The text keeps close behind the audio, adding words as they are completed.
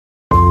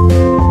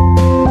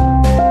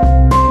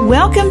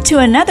Welcome to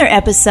another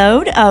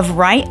episode of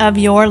Right of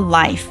Your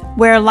Life,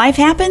 where life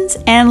happens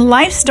and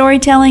life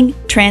storytelling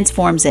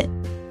transforms it.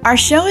 Our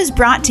show is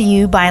brought to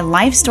you by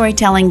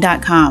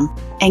lifestorytelling.com.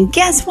 And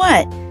guess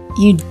what?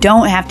 You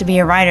don't have to be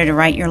a writer to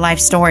write your life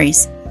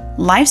stories.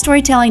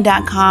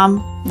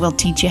 Lifestorytelling.com will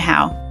teach you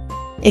how.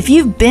 If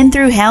you've been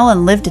through hell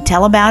and lived to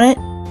tell about it,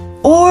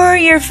 or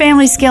your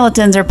family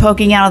skeletons are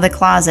poking out of the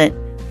closet,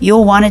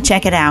 you'll want to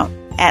check it out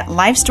at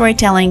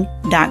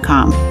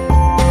lifestorytelling.com.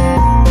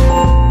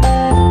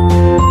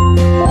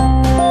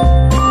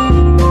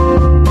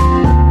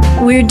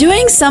 We're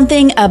doing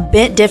something a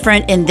bit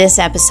different in this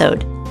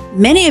episode.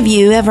 Many of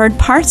you have heard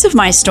parts of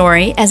my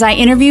story as I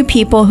interview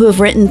people who have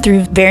written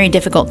through very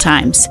difficult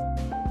times.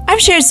 I've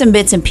shared some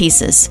bits and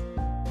pieces.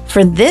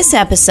 For this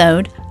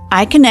episode,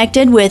 I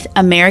connected with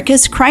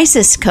America's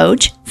Crisis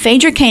Coach,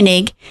 Phaedra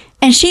Koenig,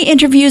 and she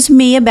interviews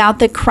me about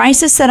the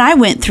crisis that I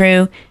went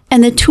through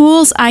and the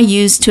tools I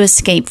used to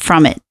escape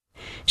from it.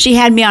 She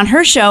had me on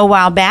her show a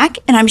while back,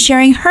 and I'm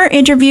sharing her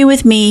interview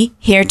with me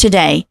here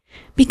today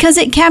because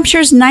it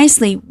captures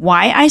nicely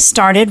why I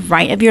started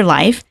Right of Your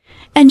Life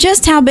and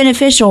just how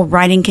beneficial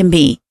writing can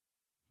be.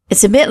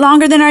 It's a bit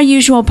longer than our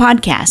usual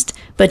podcast,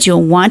 but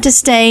you'll want to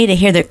stay to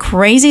hear the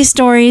crazy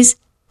stories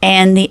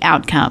and the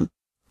outcome.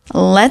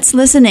 Let's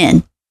listen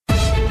in.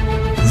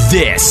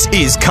 This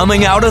is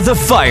Coming Out of the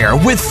Fire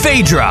with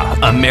Phaedra,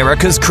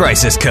 America's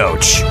Crisis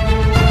Coach.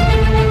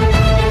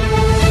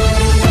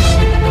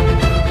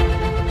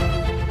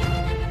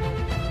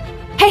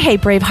 Hey,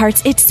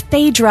 Bravehearts, it's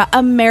Phaedra,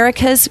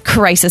 America's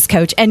Crisis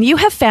Coach, and you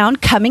have found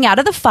Coming Out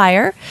of the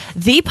Fire,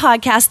 the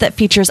podcast that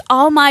features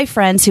all my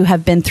friends who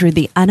have been through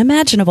the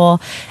unimaginable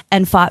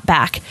and fought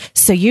back.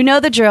 So you know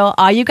the drill.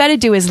 All you got to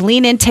do is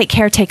lean in, take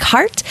care, take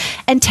heart,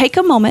 and take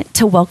a moment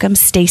to welcome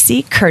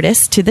Stacey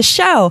Curtis to the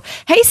show.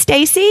 Hey,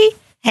 Stacey.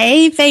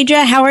 Hey,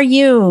 Phaedra, how are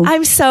you?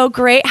 I'm so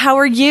great. How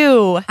are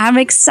you? I'm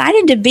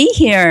excited to be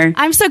here.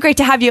 I'm so great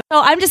to have you. So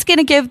I'm just going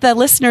to give the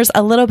listeners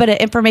a little bit of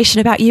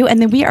information about you,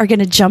 and then we are going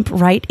to jump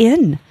right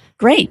in.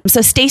 Great.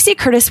 So Stacey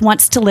Curtis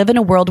wants to live in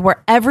a world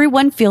where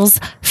everyone feels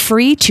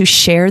free to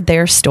share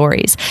their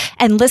stories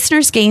and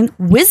listeners gain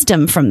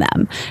wisdom from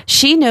them.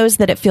 She knows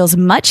that it feels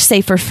much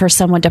safer for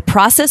someone to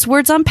process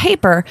words on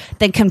paper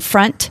than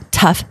confront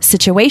tough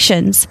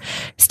situations.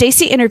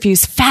 Stacey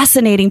interviews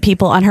fascinating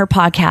people on her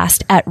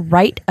podcast at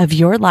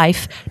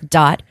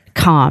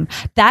writeofyourlife.com.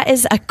 That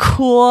is a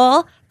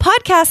cool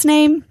podcast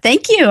name.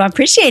 Thank you. I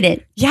appreciate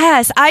it.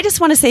 Yes. I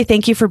just want to say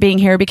thank you for being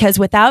here because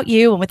without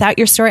you and without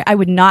your story, I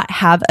would not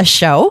have a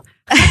show.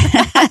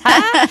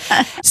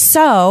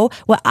 So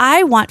what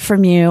I want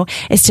from you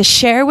is to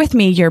share with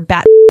me your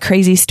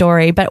crazy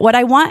story. But what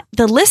I want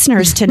the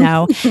listeners to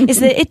know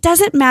is that it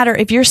doesn't matter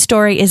if your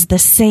story is the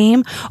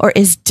same or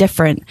is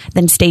different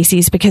than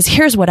Stacey's, because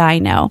here's what I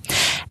know.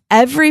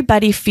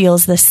 Everybody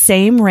feels the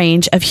same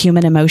range of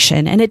human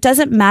emotion, and it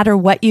doesn't matter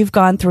what you've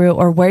gone through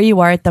or where you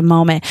are at the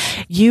moment.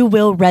 You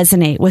will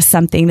resonate with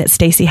something that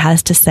Stacey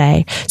has to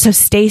say. So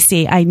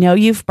Stacey, I know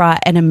you've brought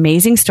an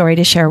amazing story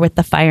to share with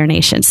the Fire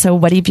Nation. So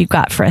what have you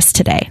got for us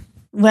today?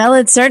 Well,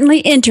 it's certainly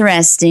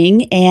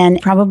interesting,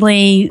 and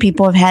probably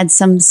people have had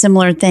some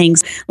similar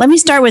things. Let me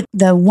start with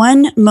the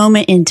one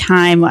moment in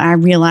time I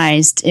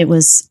realized it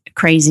was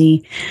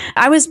crazy.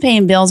 I was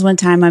paying bills one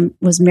time. I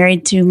was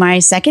married to my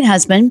second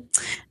husband,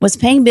 was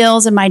paying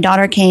bills, and my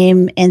daughter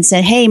came and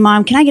said, "Hey,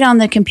 Mom, can I get on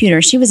the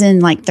computer?" She was in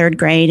like third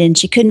grade and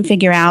she couldn't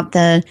figure out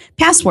the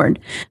password.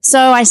 So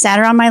I sat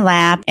her on my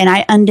lap and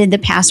I undid the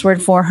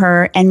password for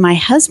her, and my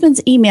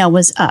husband's email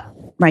was up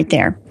right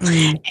there.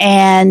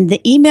 And the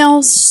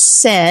email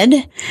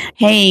said,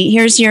 "Hey,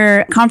 here's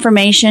your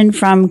confirmation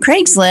from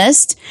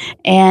Craigslist.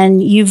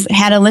 And you've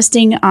had a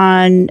listing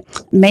on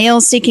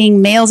males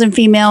seeking males and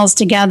females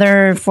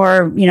together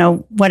for,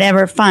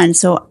 whatever fun."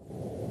 So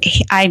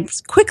I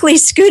quickly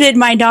scooted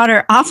my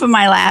daughter off of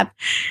my lap,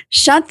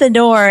 shut the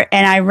door,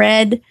 and I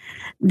read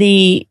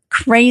the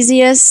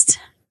craziest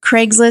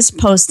Craigslist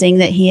posting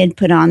that he had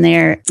put on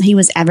there. He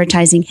was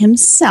advertising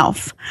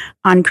himself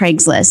on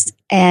Craigslist,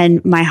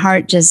 and my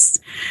heart just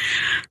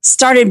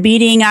started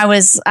beating.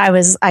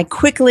 I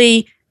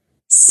quickly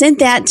sent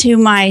that to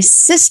my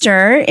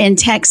sister in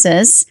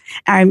Texas.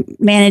 I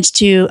managed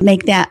to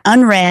make that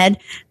unread,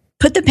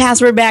 put the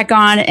password back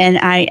on, and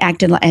I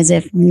acted as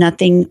if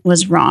nothing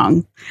was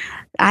wrong.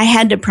 I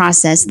had to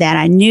process that.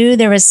 I knew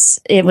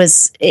it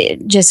was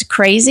just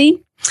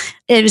crazy.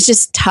 It was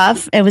just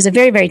tough. It was a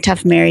very, very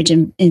tough marriage.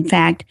 In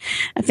fact,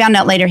 I found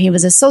out later he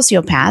was a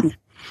sociopath,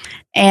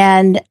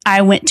 and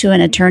I went to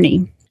an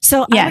attorney.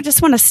 So yeah. I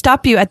just want to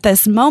stop you at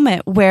this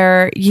moment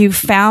where you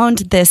found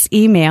this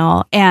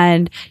email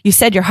and you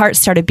said your heart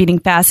started beating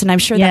fast. And I'm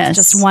sure that's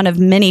just one of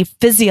many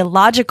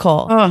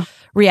physiological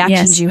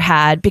reactions you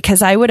had,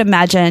 because I would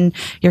imagine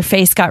your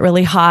face got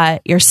really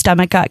hot, your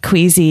stomach got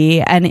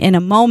queasy. And in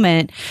a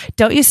moment,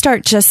 don't you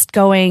start just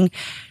going,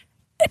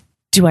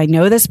 do I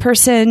know this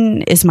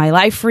person? Is my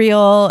life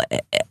real?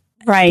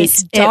 Right.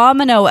 This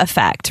domino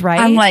effect, right?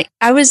 I'm like,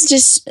 I was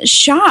just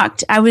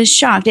shocked. I was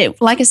shocked.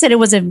 Like I said, it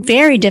was a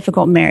very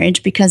difficult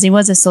marriage because he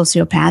was a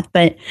sociopath,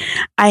 but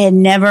I had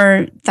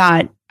never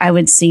thought I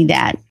would see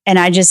that. And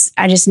I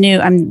just knew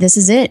this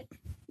is it.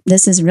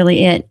 This is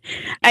really it.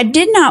 I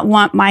did not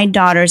want my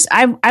daughters.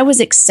 I was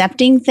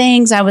accepting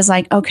things. I was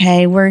like,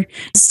 okay,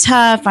 it's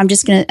tough.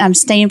 I'm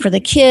staying for the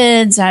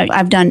kids.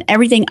 I've done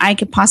everything I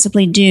could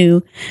possibly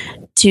do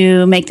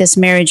to make this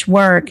marriage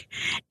work.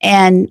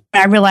 And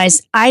I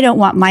realized I don't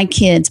want my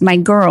kids, my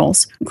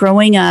girls,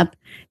 growing up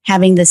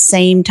having the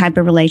same type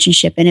of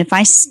relationship. And if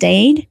I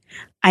stayed,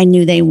 I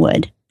knew they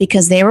would,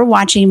 because they were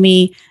watching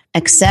me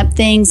accept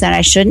things that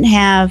I shouldn't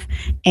have.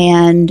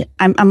 And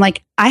I'm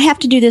like, I have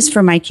to do this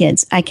for my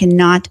kids. I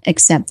cannot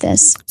accept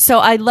this. So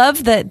I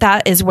love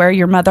that is where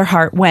your mother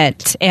heart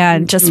went,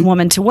 and just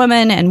woman to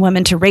woman and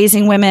women to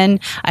raising women.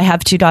 I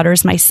have 2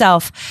 daughters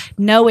myself,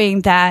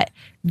 knowing that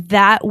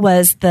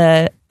was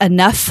the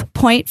enough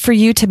point for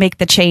you to make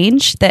the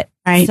change, that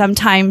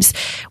sometimes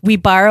we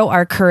borrow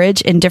our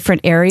courage in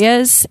different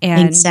areas.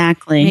 And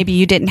exactly. Maybe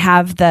you didn't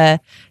have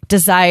the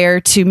desire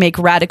to make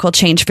radical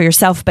change for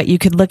yourself, but you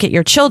could look at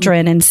your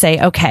children and say,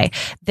 okay,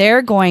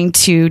 they're going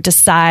to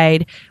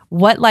decide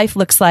what life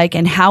looks like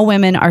and how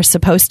women are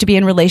supposed to be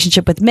in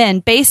relationship with men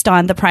based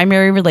on the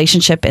primary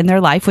relationship in their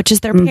life, which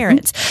is their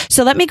parents.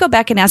 So let me go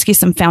back and ask you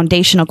some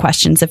foundational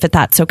questions, if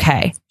that's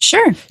okay.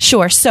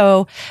 Sure.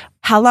 So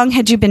how long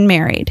had you been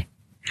married?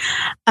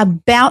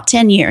 About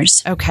 10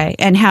 years. Okay.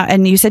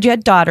 And you said you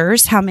had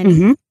daughters. How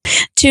many?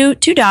 Two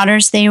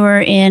daughters. They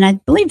were in, I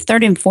believe,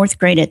 3rd and 4th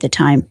grade at the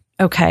time.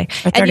 Okay.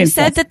 And you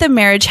said that the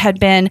marriage had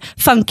been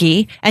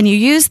funky, and you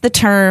used the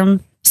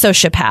term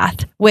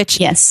sociopath, which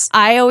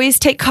I always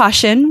take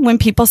caution when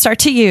people start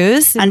to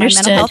use in my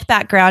mental health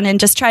background, and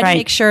just try to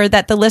make sure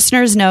that the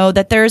listeners know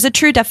that there is a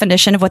true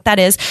definition of what that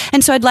is.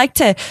 And so I'd like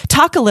to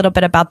talk a little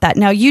bit about that.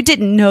 Now, you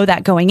didn't know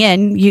that going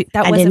in.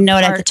 I didn't know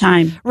it at the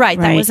time. Right.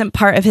 That wasn't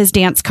part of his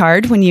dance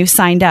card when you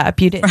signed up.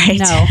 You didn't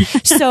know.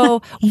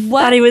 So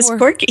what? Thought he was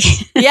quirky.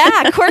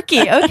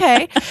 Quirky.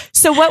 Okay.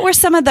 So what were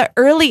some of the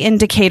early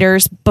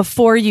indicators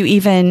before you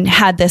even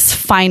had this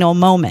final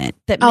moment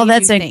that made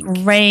that's you a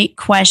think? Great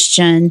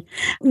question.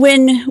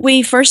 When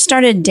we first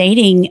started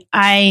dating,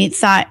 I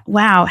thought,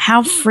 wow,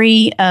 how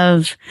free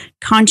of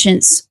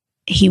conscience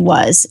he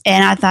was.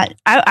 And I thought,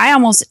 I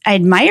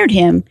admired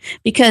him,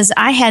 because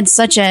I had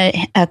such a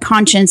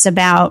conscience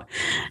about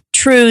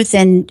truth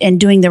and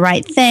doing the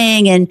right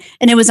thing. And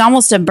it was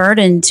almost a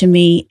burden to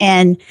me.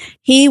 And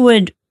he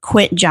would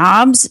quit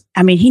jobs.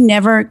 I mean, he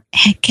never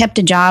kept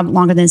a job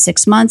longer than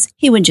 6 months.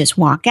 He would just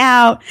walk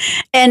out.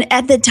 And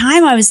at the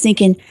time I was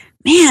thinking,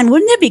 man,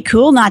 wouldn't it be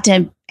cool not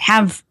to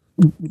have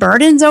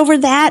burdens over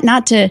that,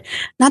 not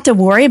to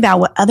worry about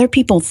what other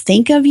people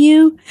think of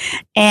you.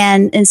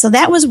 And so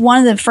that was one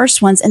of the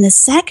first ones. And the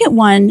second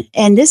one,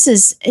 and this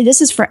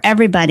is for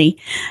everybody,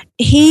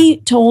 he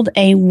told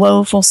a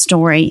woeful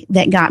story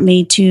that got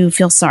me to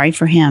feel sorry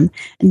for him.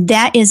 And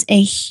that is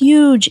a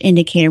huge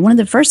indicator. One of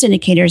the first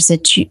indicators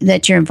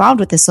that you're involved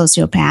with a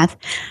sociopath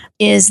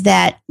is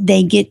that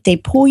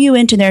they pull you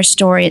into their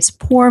story. It's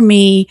poor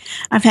me.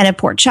 I've had a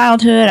poor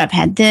childhood. I've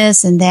had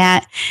this and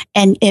that.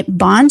 And it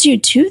bonds you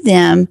to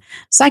them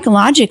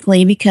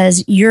psychologically,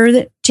 because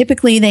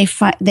typically they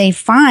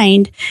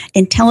find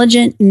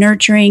intelligent,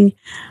 nurturing,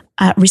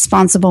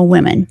 responsible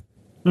women.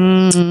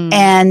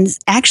 And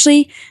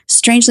actually,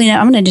 strangely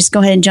enough, I'm going to just go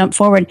ahead and jump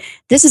forward.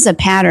 This is a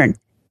pattern.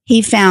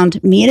 He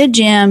found me at a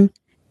gym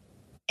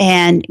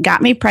and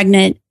got me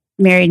pregnant,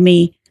 married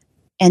me,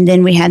 and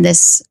then we had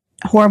this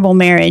horrible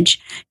marriage.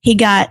 He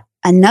got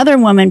another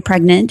woman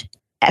pregnant,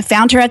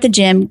 found her at the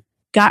gym,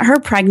 got her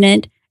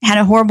pregnant, had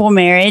a horrible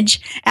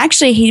marriage.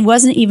 Actually, he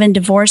wasn't even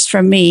divorced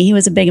from me. He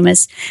was a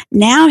bigamist.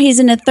 Now he's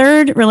in a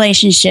third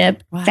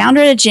relationship, found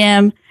her at a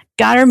gym,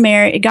 got her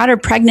married, got her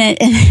pregnant.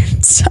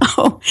 And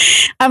so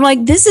I'm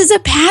like, this is a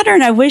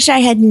pattern. I wish I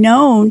had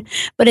known,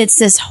 but it's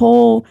this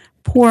whole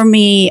poor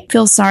me,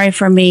 feel sorry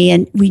for me.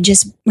 And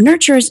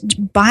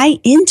nurturers buy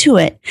into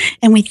it,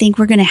 and we think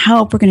we're going to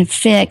help, we're going to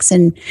fix.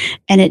 And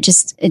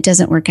it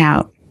doesn't work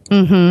out.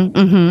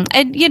 And,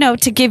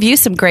 to give you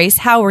some grace,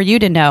 how were you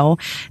to know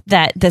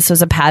that this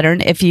was a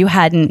pattern if you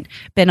hadn't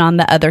been on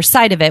the other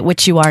side of it,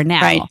 which you are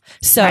now? Right.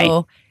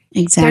 So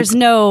Exactly. There's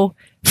no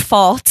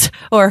fault,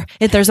 or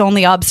if there's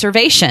only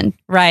observation,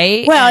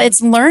 right? Well,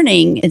 it's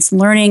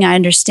learning. I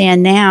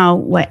understand now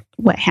what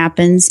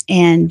happens,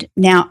 and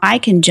now I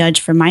can judge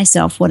for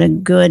myself what a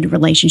good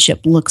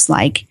relationship looks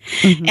like.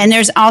 And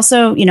there's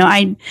also,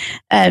 I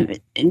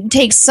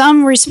take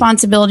some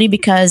responsibility,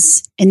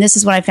 because, and this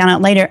is what I found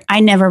out later, I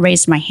never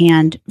raised my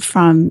hand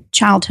from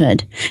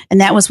childhood. And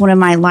that was one of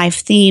my life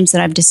themes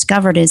that I've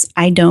discovered is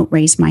I don't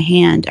raise my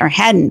hand, or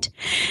hadn't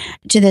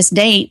to this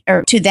date,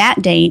 or to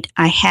that date.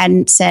 I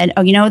hadn't said,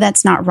 oh,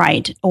 that's not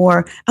right.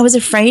 Or I was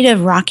afraid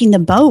of rocking the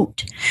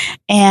boat,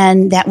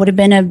 and that would have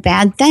been a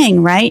bad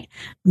thing, right?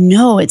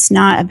 No, it's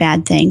not a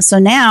bad thing. So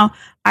now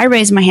I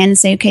raise my hand and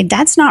say, okay,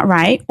 that's not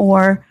right.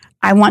 Or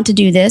I want to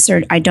do this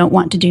or I don't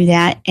want to do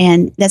that.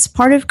 And that's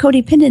part of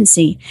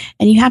codependency.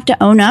 And you have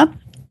to own up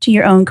to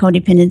your own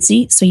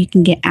codependency so you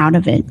can get out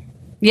of it.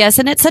 Yes,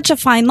 and it's such a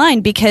fine line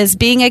because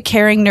being a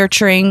caring,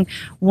 nurturing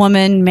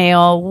woman,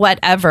 male,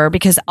 whatever,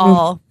 because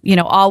all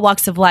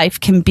walks of life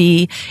can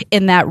be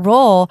in that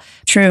role.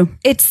 True.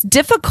 It's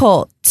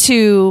difficult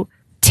to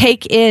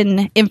take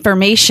in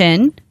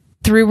information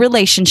through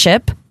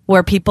relationship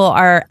where people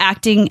are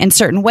acting in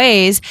certain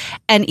ways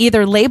and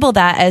either label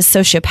that as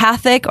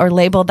sociopathic or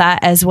label that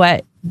as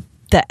what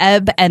the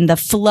ebb and the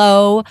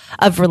flow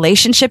of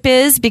relationship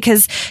is,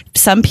 because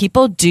some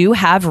people do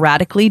have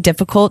radically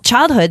difficult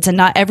childhoods and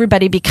not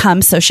everybody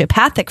becomes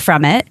sociopathic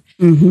from it.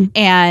 Mm-hmm.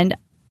 And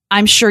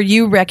I'm sure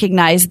you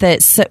recognize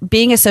that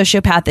being a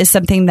sociopath is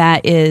something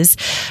that is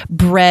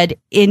bred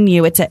in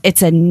you.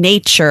 It's a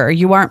nature.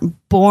 You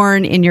aren't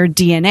born in your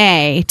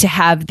DNA to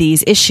have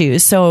these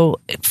issues.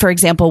 So, for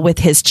example, with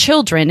his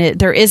children,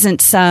 there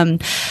isn't some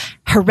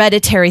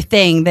hereditary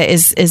thing that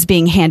is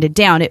being handed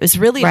down. It was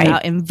really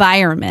about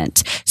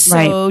environment.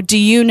 So do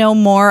you know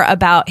more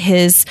about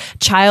his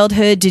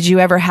childhood? Did you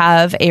ever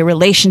have a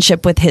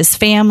relationship with his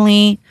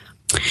family?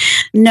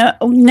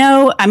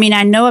 No. I mean,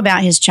 I know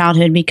about his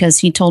childhood because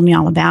he told me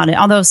all about it.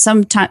 Although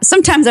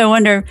sometimes I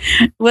wonder,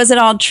 was it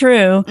all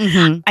true?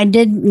 Mm-hmm. I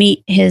did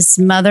meet his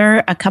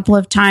mother a couple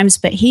of times,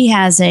 but he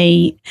has as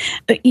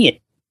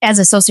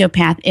a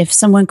sociopath, if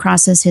someone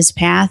crosses his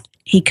path,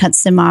 he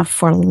cuts them off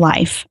for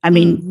life. I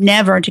mean,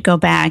 never to go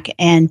back.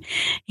 And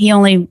we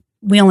only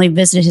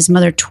visited his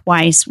mother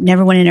twice,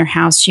 never went in her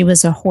house. She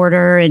was a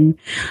hoarder. And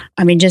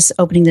I mean, just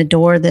opening the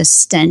door, the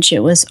stench,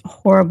 it was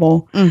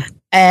horrible.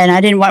 And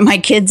I didn't want my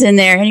kids in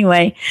there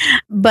anyway.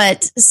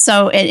 But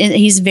so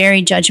he's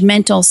very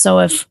judgmental.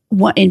 So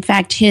in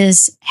fact,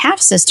 his half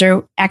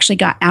sister actually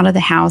got out of the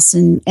house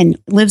and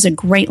lives a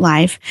great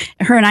life.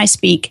 Her and I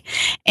speak.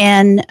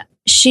 And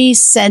she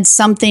said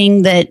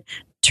something that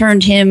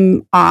turned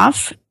him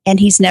off, and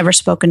he's never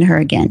spoken to her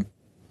again.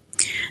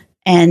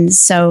 And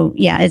so,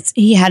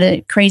 he had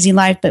a crazy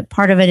life, but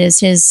part of it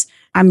is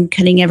I'm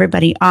cutting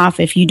everybody off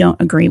if you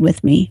don't agree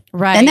with me.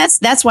 Right. And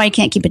that's why he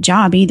can't keep a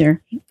job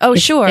either. Oh,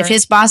 sure. If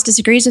his boss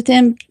disagrees with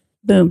him,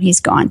 boom, he's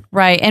gone.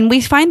 Right. And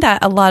we find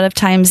that a lot of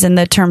times in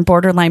the term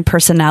borderline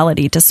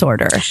personality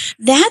disorder.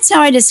 That's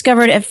how I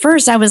discovered at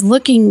first. I was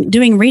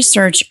doing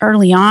research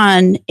early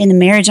on in the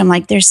marriage. I'm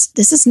like, this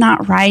is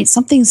not right.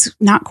 Something's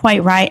not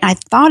quite right. I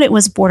thought it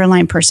was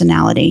borderline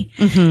personality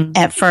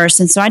at first.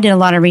 And so I did a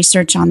lot of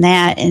research on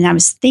that. And I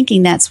was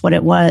thinking that's what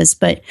it was.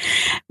 But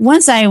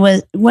once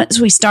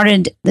we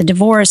started the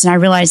divorce and I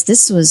realized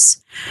this is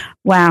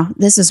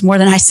more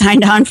than I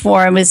signed on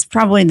for. It was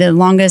probably the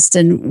longest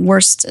and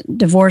worst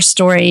divorce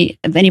story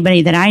of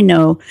anybody that I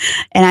know.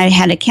 And I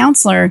had a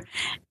counselor,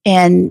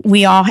 and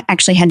we all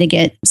actually had to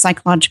get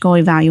psychological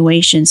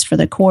evaluations for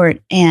the court.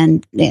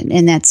 And he's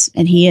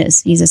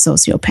a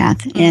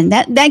sociopath. And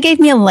that gave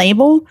me a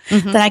label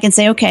that I can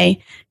say,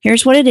 okay,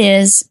 here's what it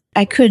is.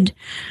 I could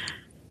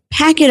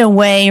pack it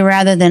away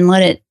rather than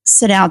let it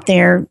sit out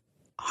there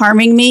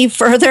harming me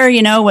further.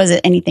 Was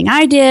it anything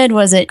I did?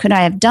 Could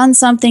I have done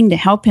something to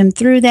help him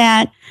through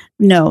that?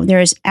 No, there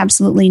is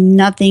absolutely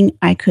nothing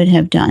I could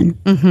have done.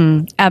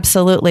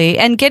 Absolutely.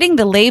 And getting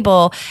the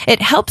label,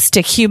 it helps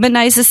to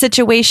humanize the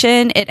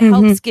situation. It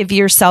helps give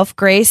yourself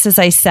grace. As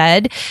I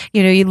said,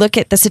 you look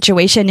at the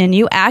situation and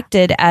you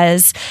acted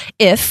as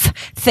if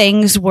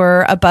things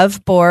were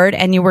above board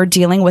and you were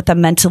dealing with a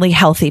mentally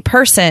healthy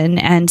person.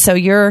 And so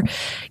you're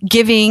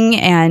giving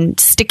and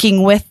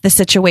sticking with the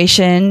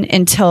situation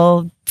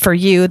until, for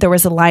you, there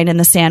was a line in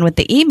the sand with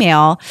the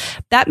email.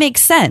 That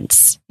makes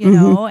sense,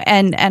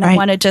 and I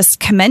want to just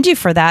commend you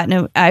for that.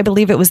 And I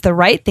believe it was the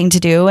right thing to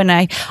do. And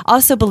I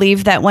also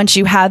believe that once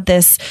you have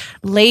this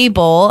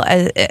label,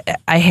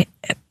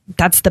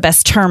 that's the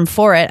best term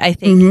for it. I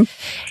think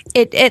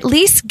it at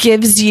least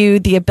gives you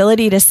the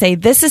ability to say,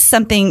 this is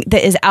something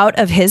that is out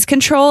of his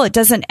control. It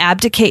doesn't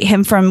abdicate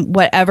him from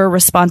whatever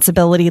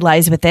responsibility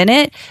lies within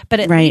it, but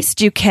at least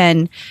you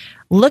can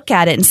look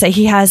at it and say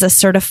he has a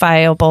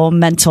certifiable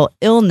mental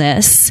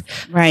illness.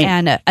 Right.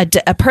 And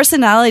a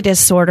personality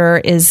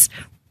disorder is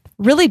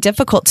really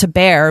difficult to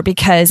bear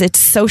because it's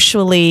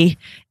socially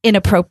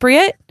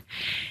inappropriate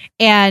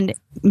and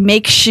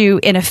makes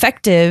you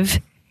ineffective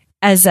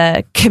as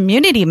a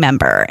community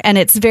member. And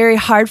it's very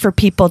hard for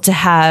people to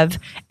have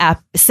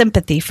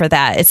sympathy for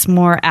that. It's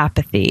more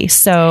apathy.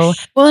 So,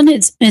 well, and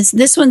it's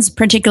this one's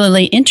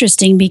particularly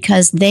interesting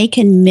because they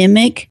can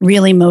mimic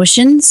real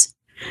emotions.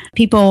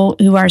 People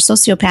who are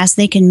sociopaths,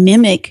 they can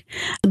mimic,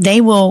 they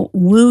will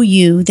woo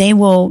you. They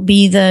will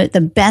be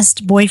the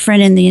best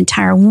boyfriend in the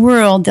entire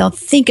world. They'll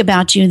think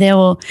about you. They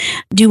will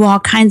do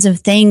all kinds of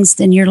things.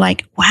 Then you're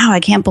like, wow,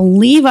 I can't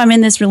believe I'm in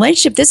this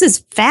relationship. This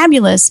is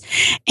fabulous.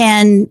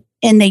 And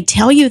they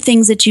tell you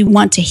things that you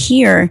want to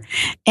hear.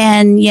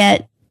 And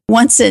yet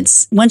once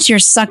you're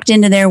sucked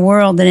into their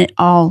world, then it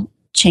all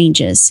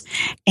changes.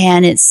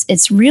 And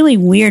it's really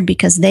weird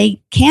because they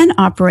can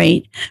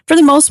operate for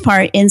the most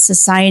part in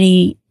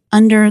society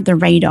under the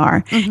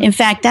radar. Mm-hmm. In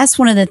fact, that's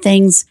one of the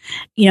things,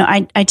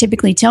 I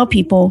typically tell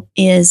people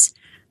is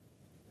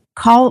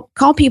call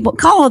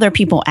other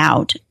people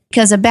out,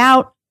 because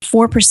about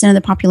 4% of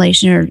the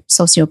population are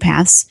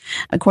sociopaths,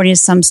 according to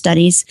some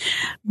studies.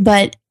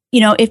 But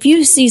if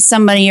you see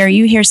somebody or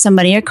you hear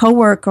somebody, a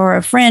coworker or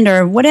a friend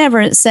or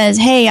whatever, that says,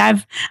 "Hey,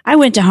 I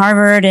went to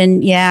Harvard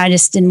and I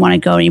just didn't want to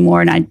go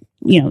anymore and I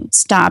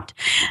stopped,"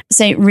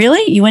 say,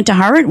 "Really? You went to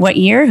Harvard? What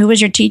year? Who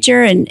was your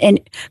teacher?" And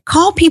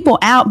call people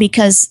out,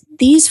 because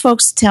these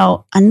folks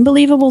tell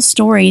unbelievable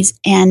stories,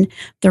 and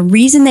the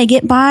reason they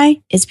get by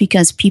is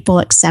because people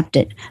accept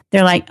it.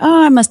 They're like,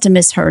 "Oh, I must have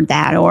misheard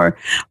that,"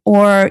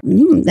 or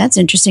 "That's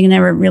interesting. I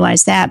never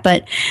realized that."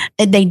 But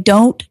they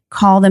don't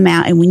call them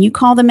out. And when you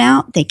call them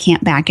out, they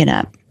can't back it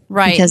up.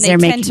 Right. Because they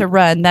tend to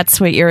run.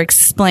 That's what you're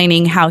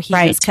explaining, how he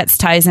just cuts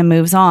ties and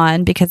moves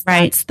on, because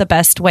that's the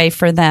best way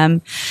for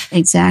them.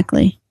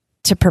 Exactly.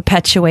 To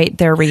perpetuate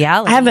their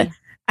reality.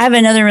 I have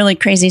another really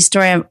crazy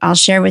story I'll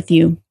share with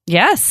you.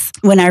 Yes.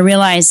 When I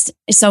realized,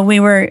 so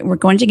we're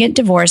going to get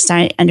divorced,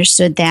 I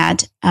understood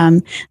that.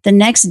 The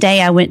next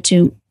day I went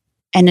to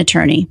an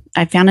attorney.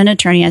 I found an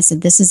attorney. I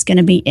said, "This is going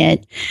to be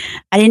it."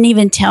 I didn't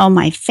even tell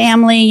my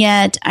family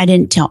yet. I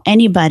didn't tell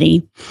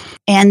anybody.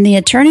 And the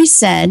attorney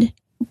said,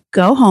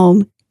 "Go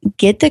home,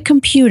 get the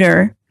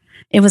computer."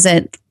 It was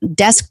a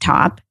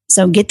desktop.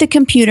 So get the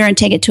computer and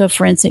take it to a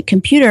forensic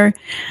computer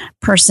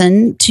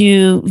person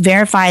to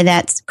verify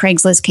that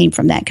Craigslist came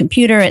from that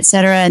computer, et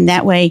cetera. And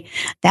that way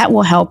that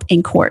will help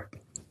in court.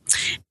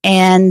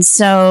 And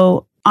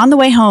so on the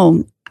way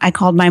home, I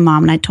called my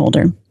mom and I told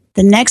her.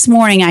 The next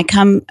morning I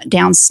come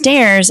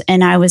downstairs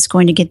and I was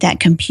going to get that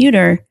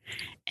computer,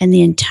 and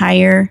the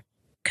entire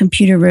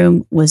computer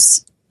room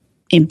was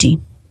empty.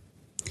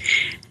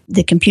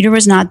 The computer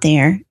was not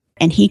there,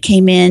 and he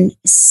came in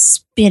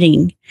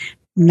spitting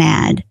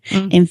mad.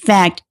 Mm-hmm. In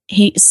fact,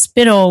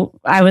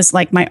 I was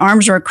like, my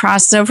arms were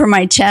crossed over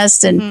my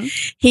chest, and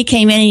he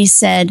came in and he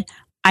said,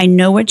 "I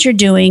know what you're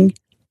doing.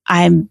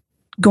 I'm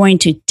going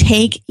to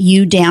take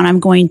you down. I'm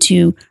going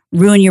to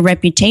ruin your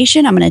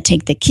reputation. I'm going to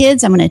take the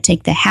kids. I'm going to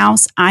take the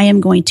house. I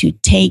am going to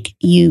take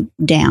you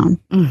down."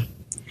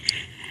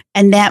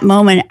 And that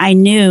moment I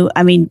knew,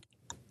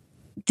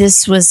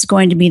 this was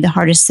going to be the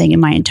hardest thing in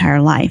my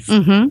entire life.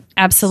 Mm-hmm.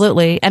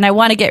 Absolutely. And I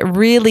want to get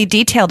really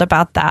detailed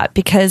about that,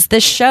 because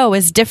this show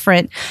is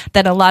different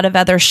than a lot of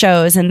other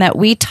shows, and that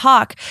we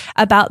talk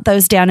about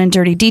those down and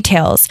dirty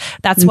details.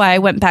 That's why I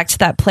went back to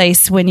that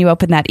place when you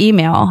opened that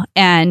email,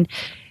 and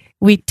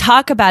we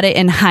talk about it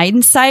in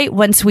hindsight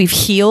once we've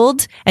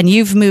healed and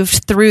you've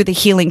moved through the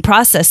healing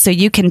process, so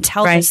you can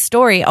tell the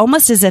story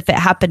almost as if it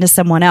happened to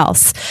someone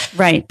else.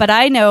 Right. But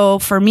I know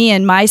for me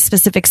in my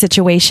specific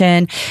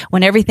situation,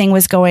 when everything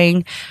was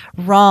going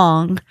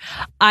wrong,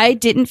 I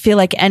didn't feel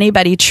like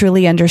anybody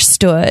truly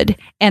understood,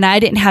 and I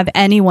didn't have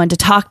anyone to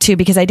talk to,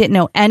 because I didn't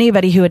know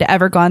anybody who had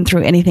ever gone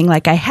through anything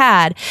like I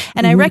had.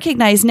 And I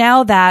recognize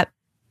now that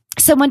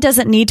someone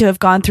doesn't need to have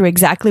gone through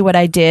exactly what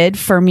I did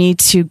for me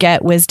to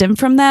get wisdom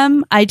from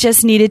them. I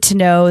just needed to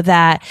know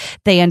that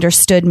they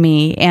understood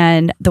me.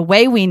 And the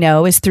way we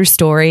know is through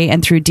story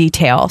and through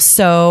detail.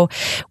 So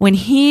when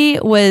he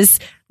was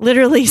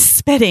literally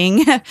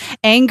spitting,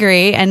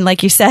 angry, and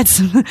like you said,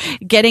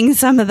 getting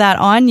some of that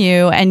on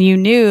you, and you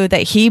knew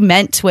that he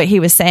meant what he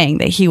was saying,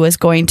 that he was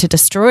going to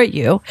destroy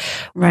you.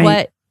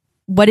 Right.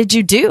 What did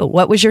you do?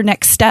 What was your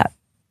next step?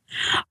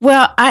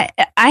 Well, I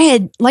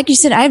had, like you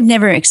said, I've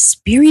never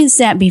experienced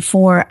that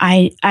before.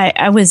 I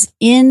was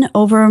in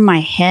over my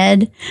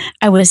head.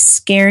 I was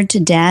scared to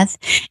death.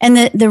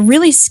 And the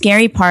really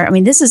scary part,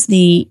 this is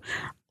the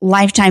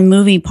Lifetime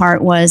movie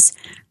part, was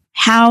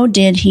how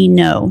did he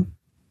know?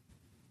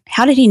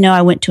 How did he know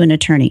I went to an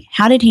attorney?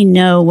 How did he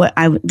know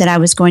that I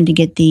was going to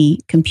get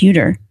the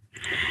computer?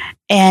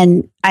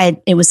 And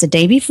it was the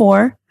day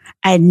before.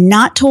 I had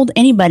not told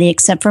anybody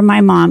except for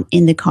my mom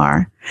in the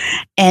car.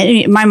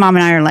 And my mom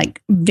and I are like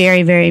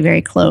very, very,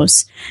 very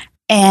close.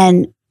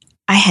 And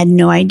I had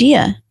no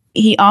idea.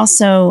 He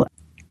also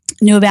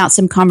knew about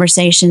some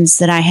conversations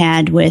that I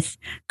had with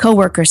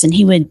coworkers, and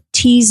he would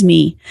tease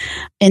me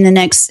in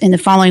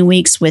the following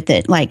weeks with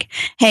it. Like,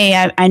 "Hey,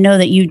 I know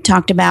that you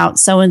talked about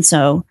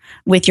so-and-so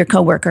with your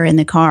coworker in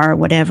the car," or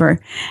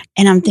whatever.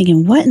 And I'm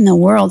thinking, what in the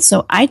world?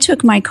 So I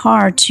took my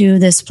car to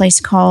this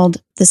place called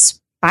the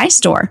Spy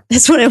Store.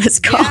 That's what it was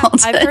called.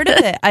 Yeah, I've heard of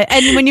it.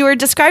 And when you were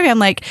describing, I'm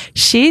like,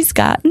 she's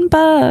gotten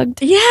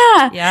bugged.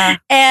 Yeah. Yeah.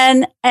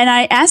 And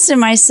I asked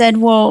him, I said,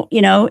 "Well,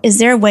 is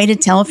there a way to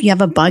tell if you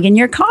have a bug in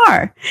your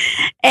car?"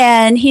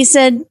 And he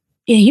said,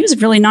 he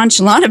was really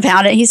nonchalant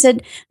about it. He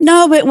said,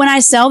 "No, but when I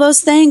sell those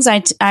things, I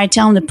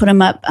tell them to put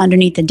them up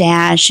underneath the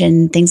dash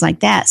and things like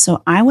that."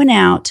 So I went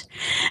out,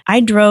 I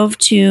drove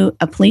to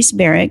a police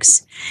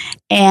barracks,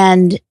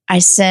 and I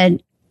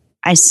said,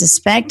 "I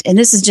suspect," and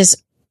this is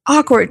just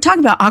awkward. Talk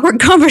about awkward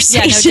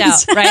conversations. Yeah, no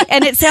doubt. Right.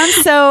 And it sounds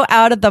so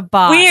out of the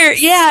box. Weird.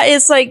 Yeah.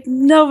 It's like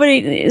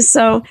nobody.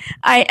 So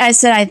I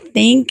said, "I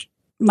think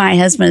my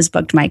husband has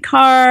booked my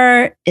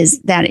car.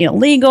 Is that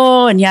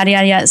illegal? And yada,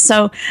 yada, yada.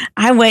 So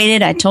I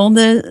waited. I told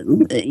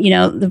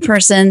the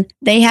person.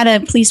 They had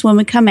a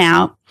policewoman come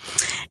out.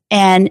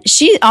 And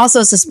she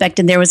also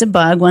suspected there was a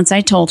bug once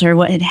I told her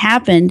what had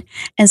happened.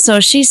 And so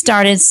she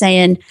started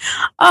saying,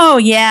 oh,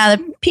 yeah,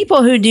 the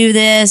people who do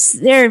this,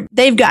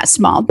 they've got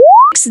small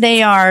dicks.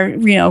 They are,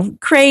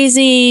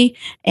 crazy,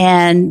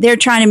 and they're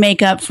trying to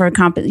make up for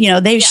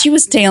She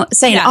was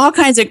saying all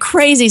kinds of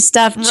crazy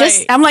stuff.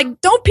 Right. I'm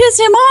like, don't piss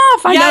him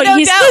off. I know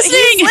he's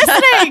listening. He's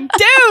listening,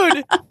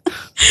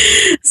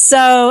 dude.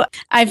 So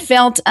I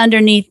felt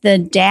underneath the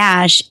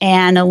dash,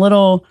 and a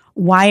little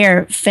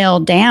wire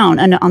fell down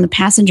on the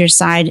passenger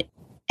side,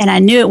 and I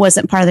knew it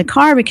wasn't part of the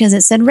car because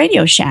it said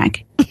Radio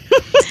Shack.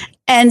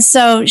 And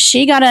so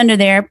she got under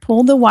there,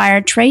 pulled the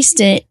wire, traced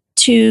it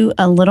to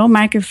a little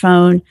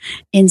microphone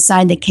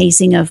inside the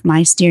casing of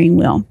my steering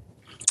wheel.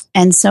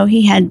 And so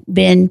he had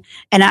been,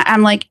 and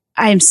I'm like,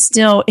 I'm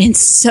still in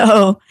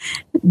so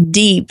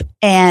deep.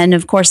 And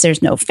of course,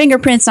 there's no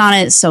fingerprints on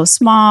it. It's so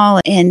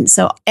small. And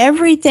so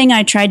everything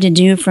I tried to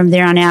do from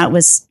there on out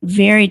was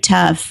very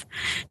tough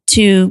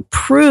to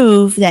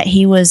prove that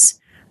he was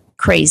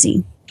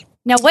crazy.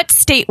 Now, what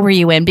state were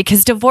you in?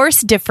 Because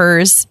divorce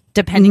differs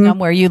depending on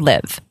where you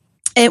live.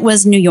 It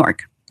was New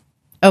York.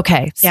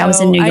 Okay. Yeah, I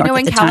was in New York. I know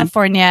in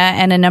California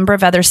and a number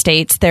of other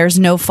states, there's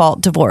no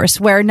fault divorce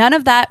where none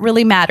of that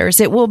really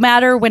matters. It will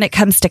matter when it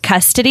comes to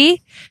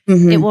custody.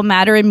 It will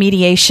matter in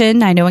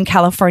mediation. I know in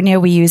California,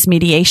 we use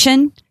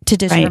mediation to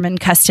determine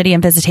custody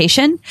and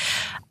visitation.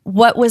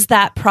 What was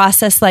that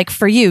process like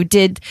for you?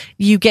 Did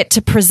you get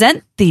to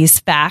present these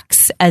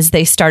facts as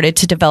they started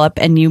to develop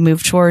and you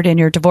moved forward in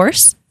your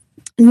divorce?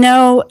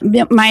 No,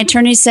 my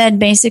attorney said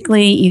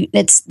basically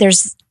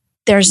there's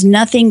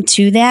nothing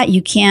to that.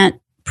 You can't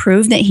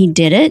prove that he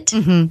did it.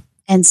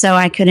 And so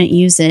I couldn't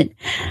use it.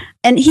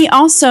 And he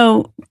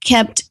also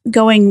kept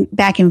going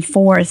back and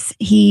forth.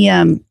 He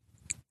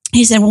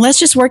said, well, let's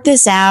just work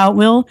this out.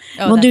 We'll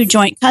do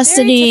joint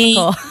custody.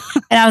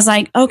 And I was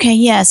like, okay,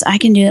 yes, I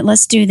can do it.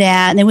 Let's do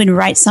that. And then we'd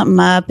write something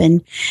up.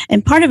 And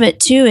part of it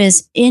too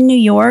is in New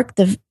York,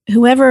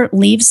 whoever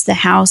leaves the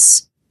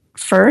house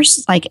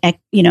first,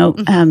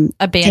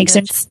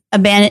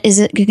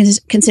 is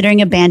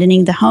considering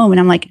abandoning the home. And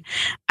I'm like,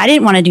 I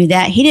didn't want to do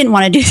that. He didn't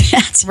want to do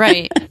that.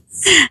 Right.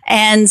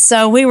 And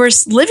so we were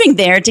living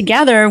there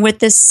together with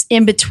this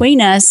in between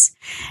us.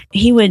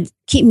 He would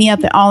keep me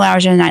up at all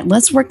hours of the night.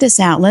 Let's work this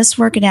out. Let's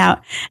work it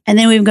out. And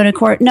then we would go to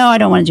court. No, I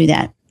don't want to do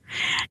that.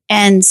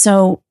 And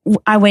so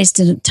I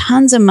wasted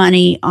tons of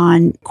money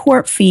on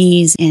court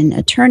fees and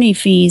attorney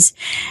fees.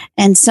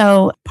 And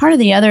so part of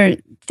the other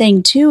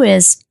thing too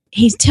is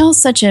he tells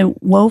such a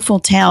woeful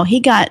tale. He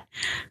got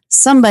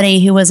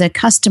somebody who was a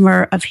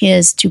customer of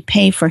his to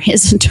pay for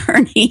his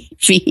attorney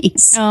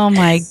fees. Oh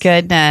my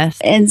goodness.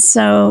 And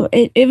so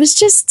it was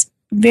just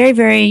very,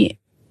 very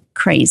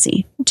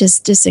crazy.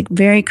 Just a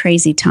very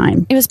crazy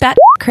time. It was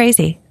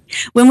crazy.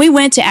 When we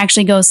went to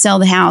actually go sell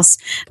the house,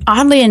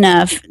 oddly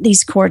enough,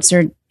 these courts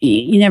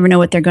you never know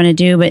what they're going to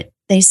do, but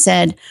they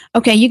said,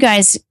 okay, you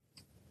guys,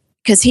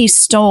 because he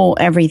stole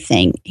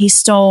everything. He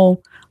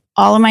stole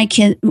all of my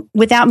kids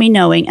without me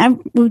knowing. I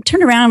would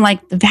turn around and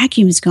like, the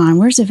vacuum's gone.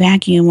 Where's the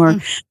vacuum? Or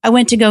I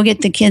went to go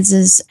get the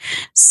kids'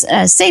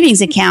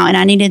 savings account and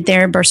I needed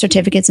their birth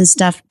certificates and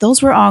stuff.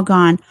 Those were all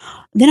gone.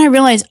 Then I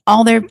realized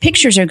all their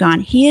pictures are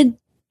gone. He had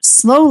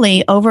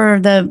slowly over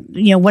the,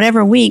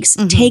 whatever weeks,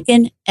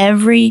 taken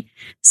every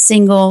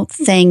single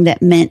thing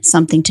that meant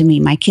something to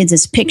me. My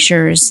kids'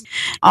 pictures,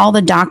 all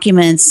the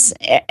documents,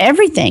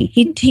 everything.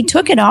 He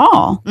took it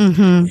all.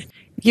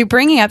 You're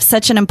bringing up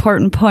such an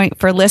important point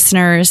for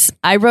listeners.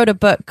 I wrote a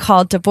book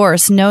called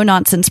Divorce, No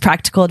Nonsense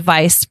Practical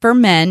Advice for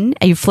Men.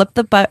 You flip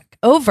the book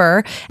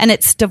over and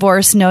it's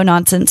Divorce, No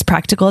Nonsense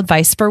Practical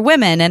Advice for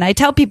Women. And I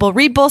tell people,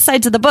 read both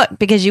sides of the book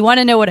because you want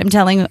to know what I'm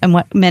telling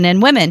men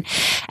and women.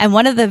 And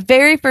one of the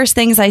very first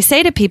things I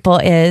say to people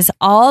is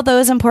all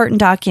those important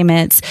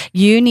documents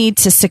you need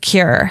to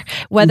secure,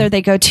 whether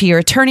they go to your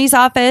attorney's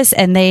office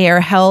and they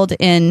are held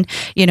in,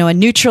 a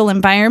neutral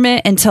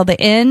environment until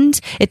the end.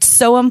 It's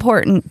so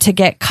important to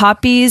get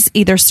copies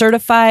either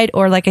certified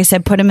or, like I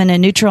said, put them in a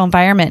neutral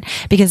environment,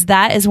 because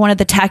that is one of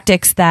the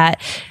tactics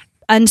that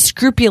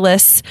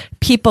unscrupulous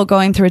people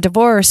going through a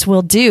divorce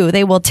will do.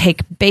 They will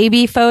take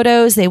baby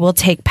photos, they will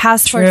take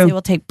passports, they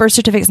will take birth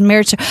certificates,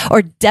 marriage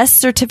or death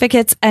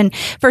certificates. And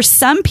for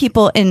some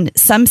people in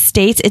some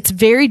states, it's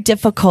very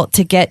difficult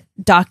to get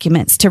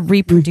documents to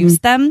reproduce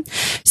them.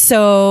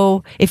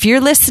 So if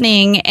you're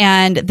listening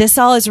and this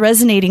all is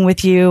resonating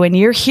with you and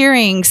you're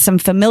hearing some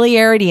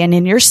familiarity and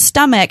in your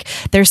stomach,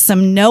 there's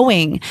some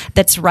knowing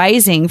that's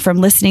rising from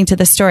listening to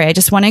the story, I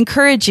just want to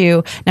encourage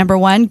you. Number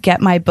one,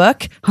 get my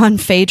book on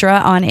Phaedra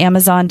on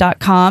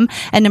Amazon.com.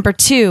 And number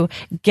two,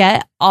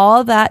 get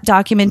all that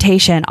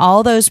documentation,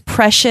 all those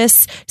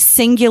precious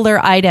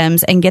singular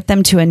items, and get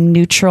them to a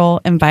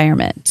neutral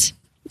environment.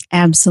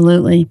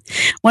 Absolutely.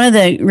 One of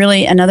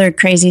the another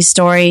crazy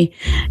story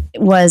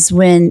was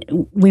when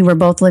we were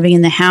both living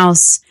in the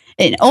house.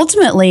 And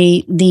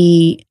ultimately,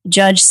 the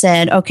judge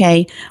said,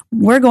 okay,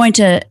 we're going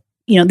to,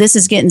 this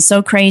is getting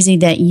so crazy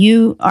that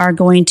you are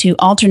going to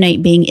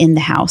alternate being in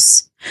the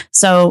house.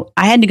 So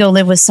I had to go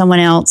live with someone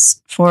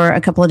else for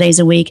a couple of days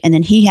a week. And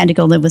then he had to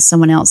go live with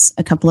someone else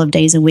a couple of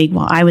days a week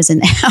while I was in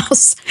the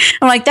house.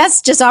 I'm like,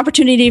 that's just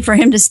opportunity for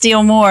him to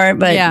steal more.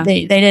 But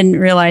they didn't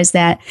realize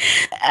that.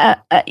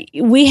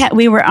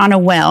 We were on a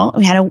well.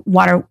 We had a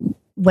water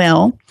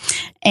well.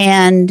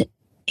 And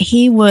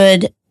I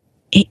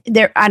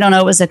don't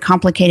know, it was a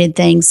complicated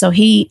thing. So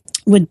he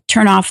would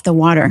turn off the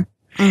water.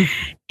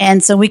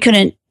 And so we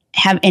couldn't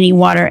have any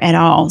water at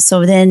all.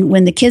 So then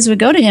when the kids would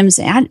go to him and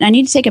say, I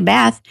need to take a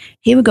bath,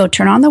 he would go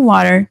turn on the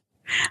water,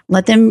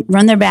 let them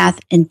run their bath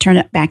and turn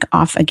it back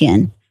off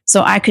again.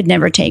 So I could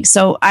never take.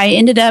 So I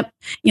ended up,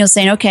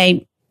 saying,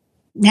 okay,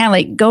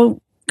 Natalie, go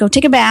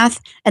take a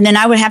bath. And then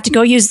I would have to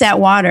go use that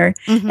water.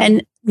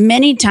 And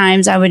many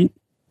times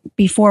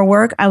before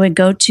work, I would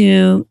go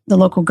to the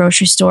local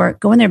grocery store,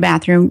 go in their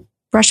bathroom,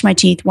 brush my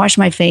teeth, wash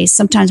my face,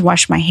 sometimes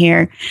wash my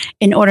hair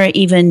in order to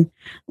even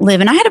live.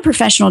 And I had a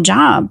professional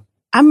job.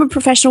 I'm a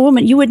professional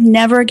woman. You would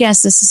never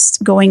guess this is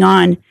going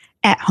on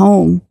at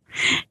home.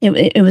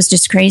 It was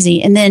just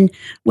crazy. And then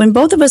when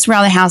both of us were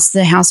out of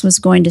the house was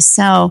going to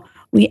sell,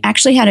 we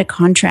actually had a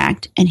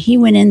contract, and he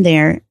went in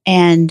there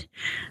and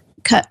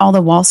cut all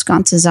the wall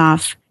sconces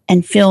off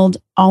and filled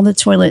all the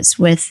toilets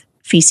with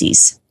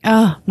feces.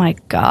 Oh my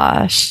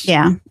gosh.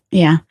 Yeah.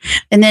 Yeah.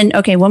 And then,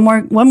 okay, one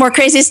more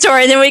crazy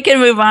story, then we can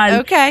move on.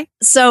 Okay.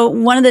 So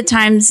one of the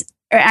times,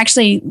 or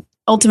actually,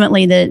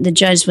 ultimately, the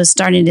judge was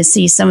starting to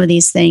see some of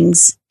these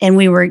things, and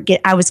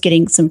I was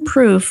getting some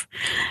proof,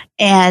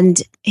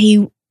 and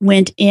he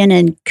went in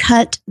and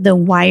cut the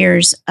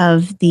wires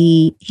of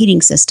the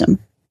heating system,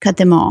 cut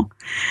them all.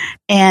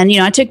 And,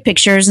 I took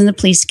pictures, and the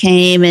police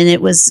came, and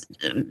it was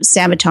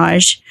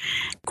sabotage.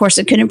 Of course,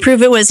 I couldn't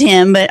prove it was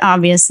him, but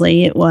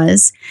obviously it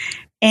was.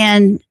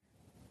 And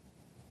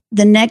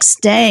the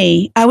next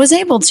day, I was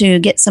able to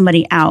get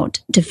somebody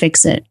out to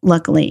fix it.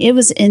 Luckily, it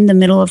was in the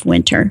middle of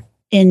winter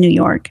in New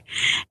York.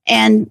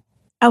 And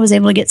I was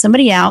able to get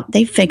somebody out.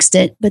 They fixed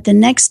it. But the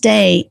next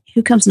day,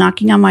 who comes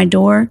knocking on my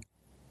door?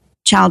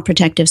 Child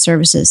Protective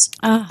Services.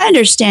 I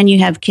understand you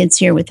have kids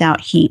here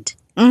without heat.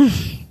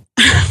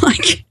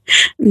 Like,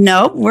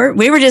 no,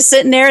 we were just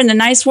sitting there in the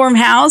nice warm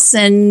house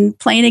and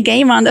playing a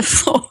game on the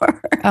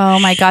floor. Oh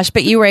my gosh.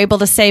 But you were able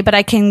to say, but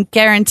I can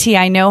guarantee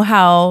I know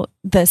how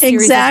the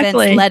series of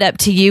events led up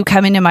to you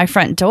coming to my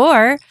front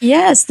door.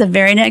 Yes, the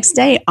very next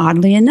day,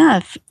 oddly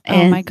enough.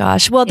 Oh my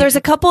gosh. Well, there's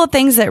a couple of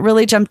things that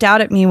really jumped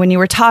out at me when you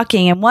were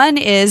talking. And one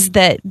is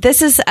that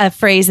this is a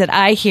phrase that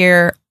I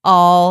hear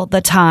all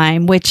the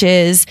time, which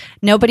is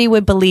nobody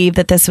would believe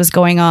that this was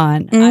going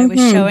on. I was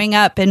showing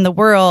up in the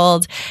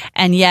world,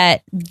 and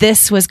yet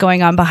this was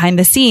going on behind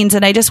the scenes.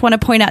 And I just want to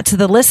point out to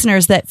the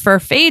listeners that for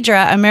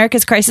Phaedra,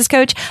 America's Crisis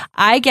Coach,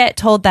 I get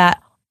told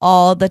that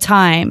all the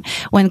time.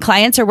 When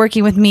clients are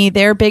working with me,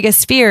 their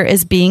biggest fear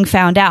is being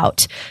found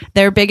out.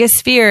 Their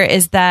biggest fear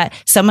is that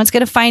someone's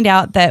going to find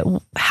out that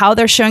how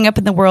they're showing up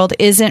in the world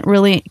isn't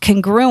really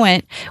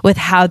congruent with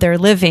how they're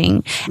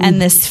living.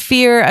 And this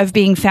fear of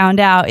being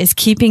found out is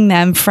keeping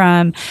them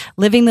from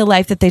living the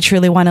life that they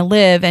truly want to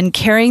live, and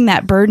carrying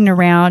that burden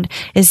around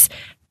is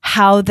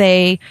how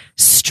they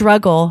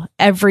struggle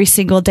every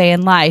single day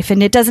in life.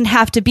 And it doesn't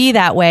have to be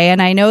that way.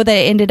 And I know that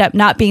it ended up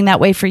not being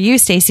that way for you,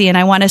 Stacey. And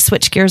I want to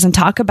switch gears and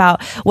talk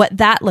about what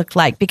that looked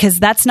like,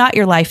 because that's not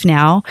your life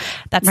now.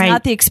 That's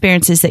not the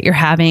experiences that you're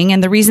having.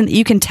 And the reason that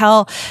you can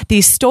tell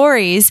these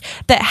stories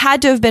that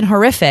had to have been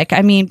horrific.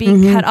 I mean,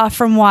 being cut off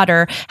from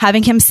water,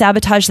 having him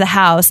sabotage the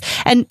house.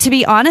 And to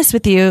be honest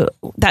with you,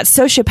 that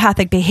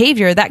sociopathic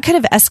behavior, that could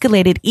have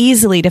escalated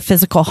easily to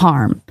physical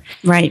harm.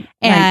 Right.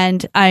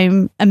 And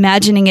I'm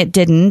imagining it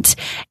didn't.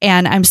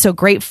 And I'm so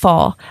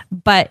grateful,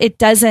 but it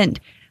doesn't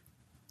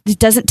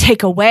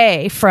take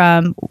away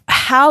from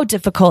how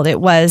difficult it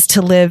was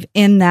to live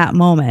in that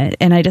moment.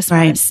 And I just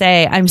want to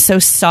say, I'm so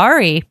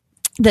sorry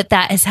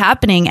that is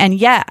happening. And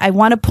yet I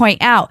want to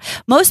point out,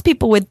 most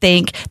people would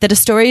think that a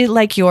story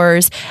like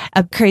yours,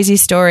 a crazy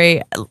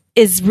story,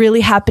 is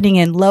really happening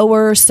in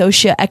lower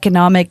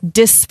socioeconomic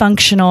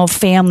dysfunctional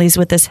families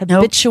with this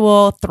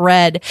habitual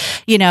thread,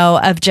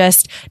 of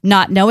just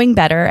not knowing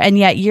better. And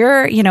yet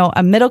you're,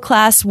 a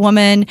middle-class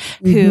woman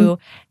who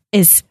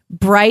is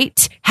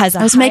bright, has a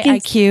high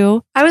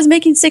IQ. I was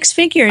making six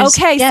figures.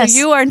 Okay, yes. So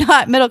you are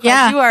not middle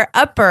class, you are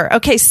upper.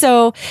 Okay,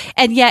 so,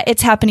 and yet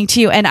it's happening to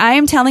you. And I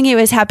am telling you,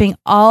 it's happening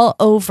all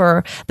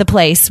over the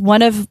place.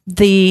 One of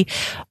the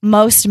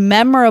most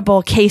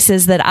memorable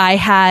cases that I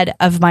had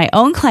of my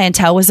own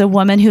clientele was a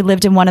woman who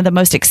lived in one of the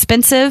most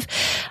expensive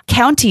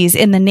counties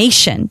in the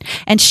nation.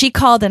 And she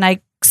called, and I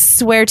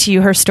swear to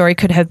you, her story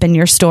could have been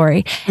your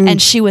story.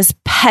 And she was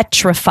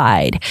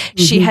petrified.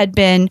 She had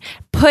been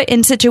put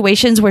in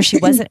situations where she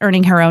wasn't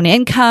earning her own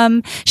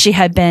income. She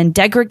had been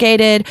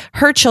degraded.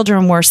 Her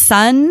children were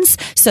sons.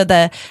 So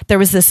there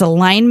was this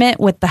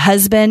alignment with the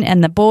husband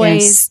and the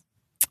boys.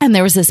 And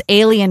there was this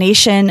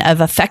alienation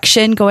of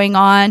affection going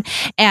on.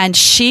 And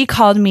she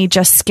called me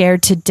just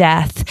scared to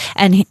death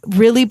and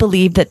really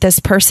believed that this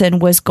person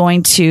was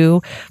going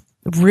to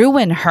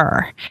ruin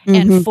her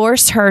and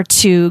force her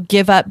to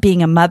give up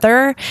being a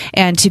mother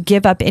and to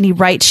give up any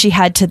rights she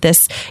had to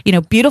this,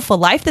 beautiful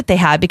life that they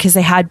had, because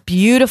they had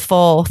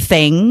beautiful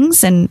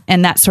things and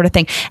that sort of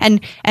thing.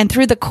 And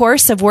through the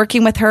course of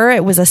working with her,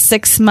 it was a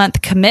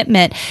 6-month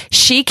commitment.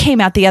 She came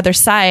out the other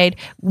side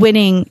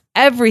winning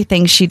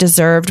everything she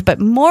deserved, but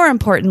more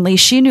importantly,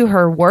 she knew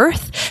her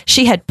worth.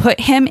 She had put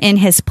him in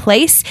his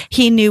place.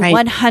 He knew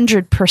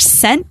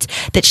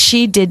 100% that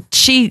she did.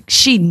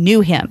 She knew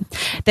him.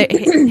 That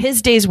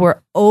his days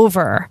were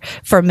over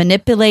for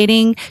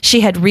manipulating.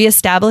 She had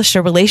reestablished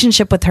a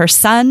relationship with her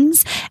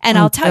sons. And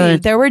I'll tell you,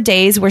 there were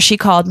days where she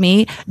called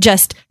me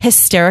just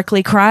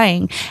hysterically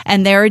crying.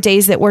 And there were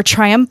days that were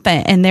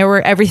triumphant, and there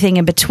were everything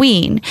in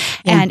between.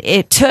 Yeah. And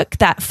it took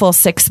that full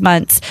 6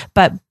 months.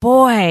 But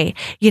boy,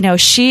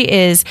 she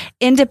is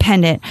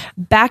independent,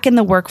 back in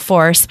the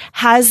workforce,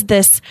 has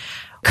this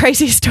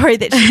crazy story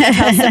that she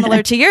tells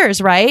similar to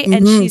yours, right?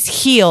 And she's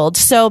healed.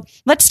 So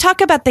let's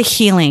talk about the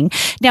healing.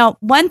 Now,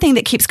 one thing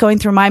that keeps going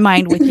through my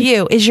mind with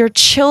you is your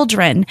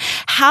children.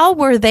 How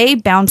were they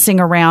bouncing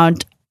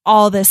around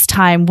all this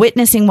time,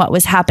 witnessing what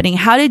was happening?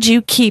 How did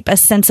you keep a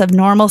sense of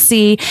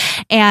normalcy?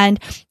 And,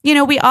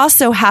 we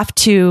also have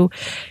to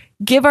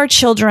give our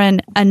children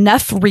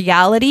enough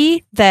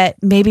reality that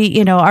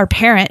maybe, our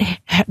parent,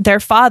 their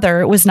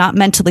father was not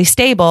mentally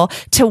stable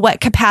to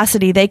what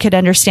capacity they could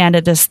understand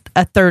it as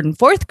a 3rd and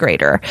 4th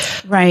grader.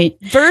 Right.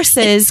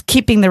 Versus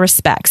keeping the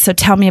respect. So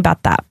tell me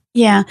about that.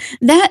 Yeah,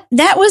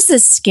 that was the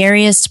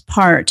scariest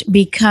part,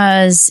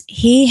 because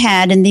he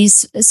had, and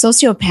these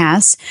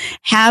sociopaths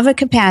have a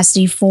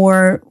capacity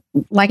for,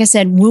 like I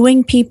said,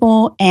 wooing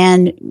people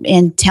and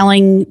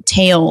telling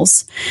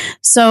tales.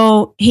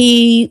 So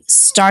he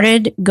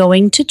started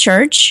going to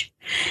church,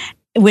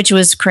 which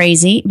was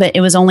crazy, but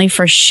it was only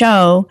for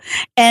show.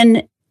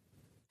 And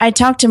I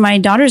talked to my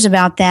daughters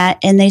about that,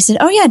 and they said,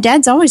 "Oh yeah,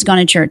 Dad's always gone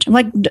to church." I'm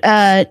like,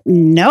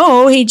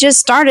 no, he just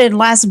started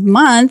last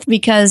month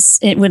because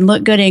it would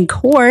look good in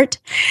court.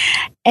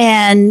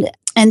 And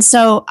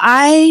so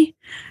I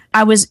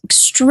was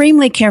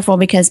extremely careful,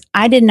 because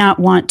I did not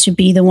want to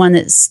be the one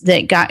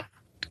that got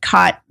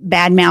caught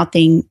bad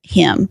mouthing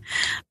him.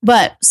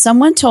 But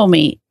someone told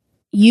me,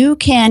 you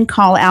can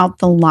call out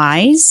the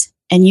lies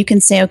and you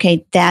can say,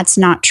 okay, that's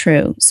not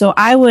true. So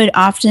I would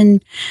often,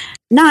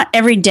 not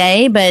every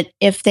day, but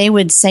if they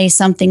would say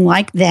something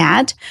like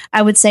that,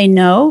 I would say,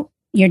 no,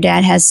 your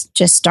dad has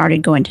just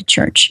started going to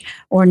church,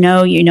 or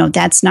no,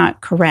 that's not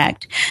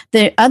correct.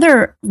 The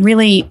other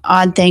really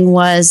odd thing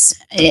was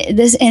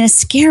this, and it's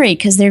scary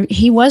because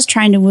he was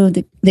trying to woo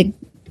the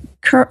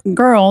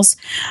girls.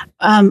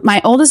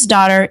 My oldest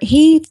daughter,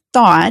 he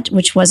thought,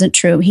 which wasn't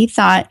true, he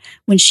thought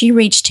when she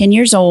reached 10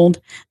 years old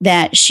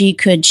that she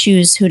could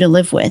choose who to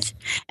live with.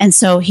 And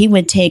so he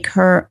would take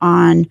her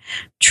on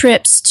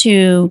trips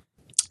to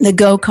the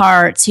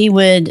go-karts. He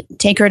would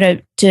take her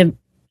to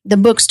the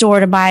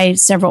bookstore to buy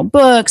several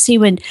books. He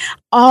would,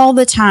 all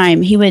the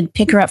time, he would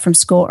pick her up from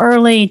school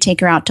early, take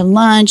her out to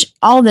lunch,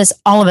 all this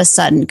all of a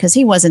sudden, because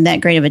he wasn't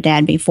that great of a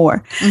dad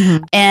before,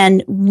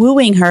 and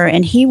wooing her.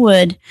 And he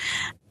would,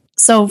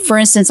 so for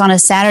instance, on a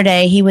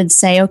Saturday, he would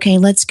say, okay,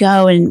 let's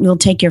go and we'll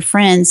take your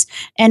friends.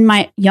 And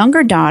my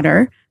younger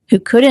daughter, who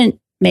couldn't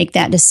make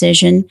that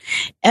decision,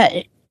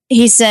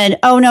 he said,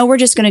 oh, no, we're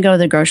just going to go to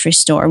the grocery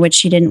store, which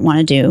she didn't want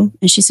to do.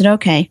 And she said,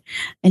 okay.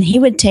 And he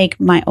would take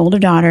my older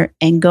daughter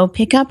and go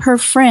pick up her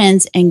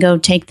friends and go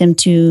take them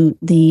to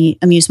the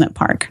amusement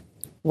park.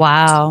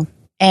 Wow.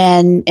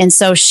 And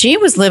so she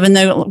was living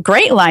the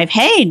great life.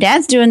 Hey,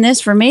 Dad's doing this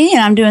for me,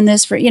 and I'm doing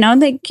this for,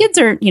 the kids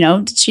are,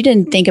 she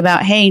didn't think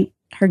about, hey,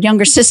 her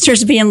younger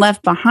sister's being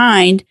left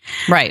behind.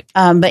 Right.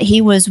 But he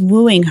was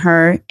wooing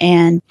her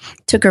and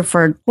took her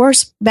for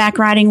horseback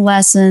riding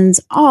lessons,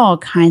 all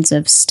kinds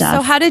of stuff.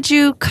 So how did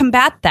you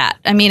combat that?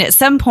 I mean, at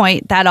some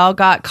point that all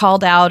got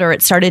called out, or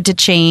it started to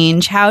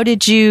change. How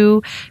did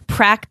you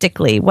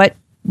practically, what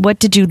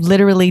did you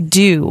literally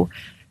do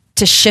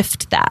to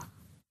shift that?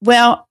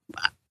 Well,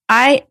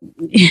 I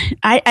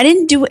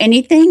didn't do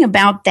anything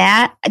about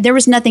that. There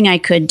was nothing I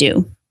could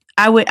do.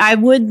 I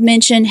would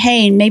mention,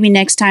 hey, maybe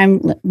next time,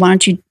 why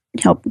don't you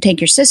help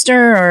take your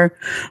sister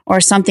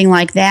or something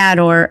like that,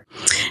 or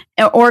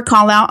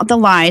call out the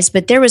lies.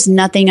 But there was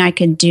nothing I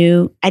could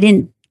do. I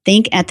didn't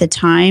think at the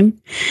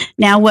time.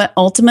 Now, what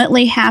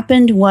ultimately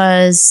happened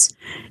was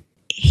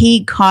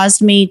he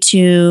caused me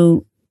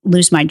to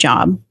lose my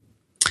job.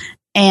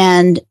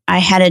 And I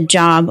had a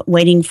job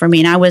waiting for me,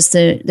 and I was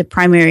the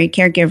primary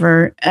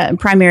caregiver,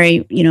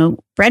 primary,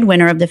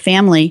 breadwinner of the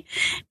family.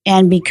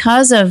 And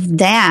because of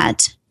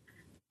that,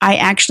 I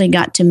actually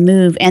got to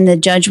move, and the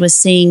judge was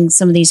seeing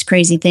some of these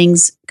crazy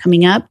things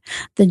coming up,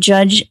 the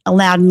judge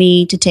allowed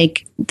me to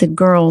take the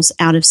girls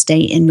out of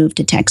state and move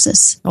to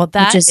Texas. Well,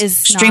 that is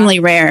extremely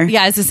rare.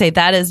 Yeah, I was going to say,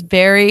 that is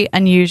very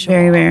unusual.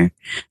 Very rare.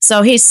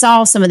 So he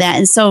saw some of that.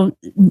 And so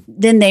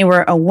then they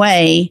were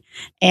away,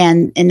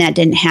 and that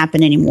didn't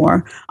happen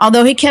anymore.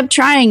 Although he kept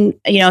trying,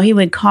 he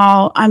would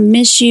call, I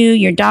miss you,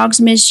 your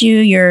dogs miss you,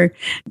 your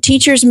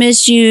teachers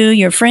miss you,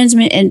 your friends,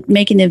 and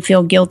making them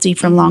feel guilty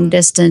from long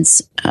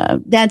distance.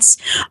 That's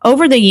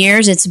over the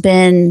years. It's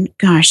been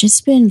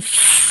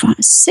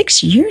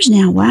 6 years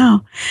now.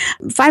 Wow.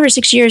 5 or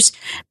 6 years.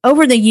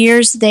 Over the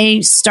years,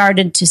 they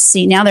started to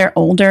see, now they're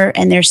older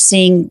and they're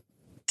seeing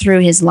through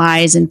his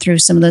lies and through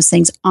some of those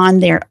things on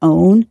their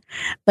own.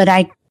 But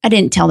I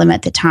didn't tell them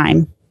at the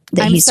time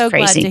that he's so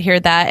crazy. Glad to hear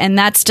that. And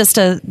that's just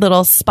a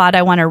little spot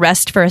I want to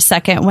rest for a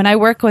second. When I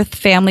work with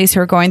families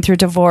who are going through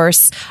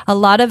divorce, a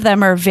lot of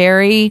them are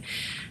very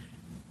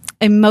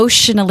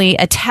emotionally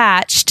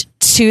attached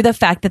to the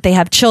fact that they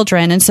have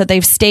children. And so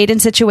they've stayed in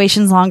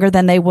situations longer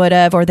than they would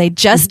have, or they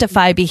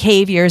justify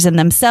behaviors in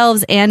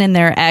themselves and in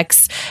their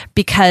ex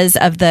because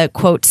of the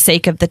quote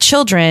sake of the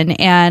children.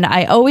 And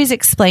I always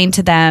explain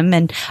to them,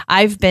 and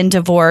I've been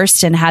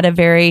divorced and had a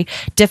very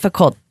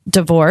difficult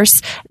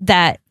divorce,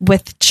 that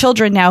with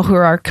children now who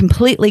are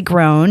completely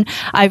grown,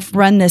 I've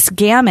run this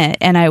gamut,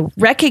 and I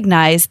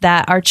recognize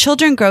that our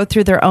children go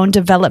through their own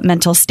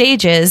developmental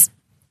stages.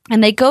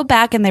 And they go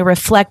back and they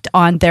reflect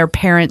on their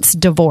parents'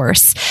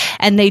 divorce.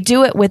 And they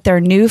do it with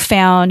their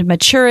newfound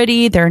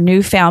maturity, their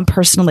newfound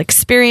personal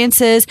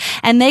experiences,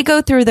 and they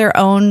go through their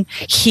own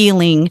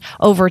healing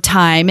over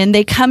time. And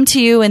they come to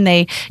you and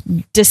they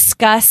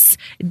discuss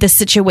the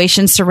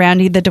situation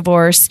surrounding the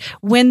divorce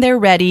when they're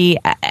ready.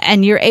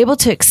 And you're able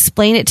to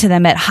explain it to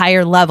them at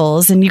higher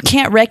levels. And you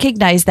can't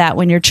recognize that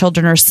when your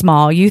children are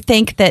small. You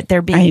think that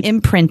they're being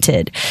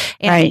imprinted.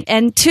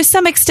 And to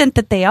some extent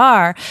that they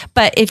are.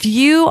 But if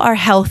you are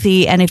healthy,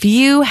 and if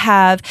you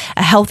have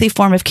a healthy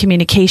form of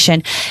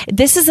communication,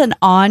 this is an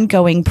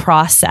ongoing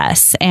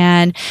process.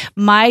 And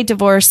my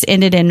divorce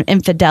ended in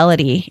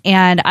infidelity.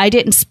 And I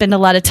didn't spend a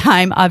lot of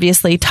time,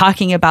 obviously,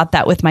 talking about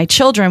that with my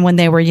children when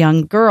they were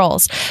young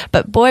girls.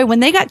 But boy, when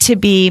they got to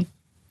be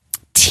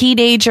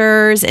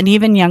teenagers and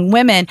even young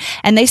women,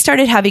 and they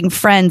started having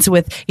friends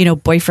with,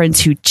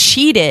 boyfriends who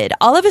cheated,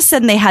 all of a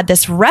sudden they had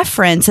this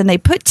reference and they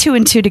put two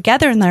and two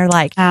together and they're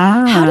like,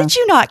 how did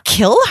you not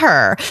kill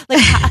her?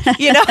 Like,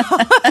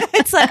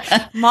 it's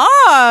like,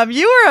 Mom,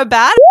 you were a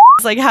bad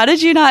like, how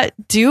did you not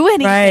do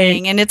anything?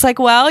 Right. And it's like,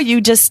 well,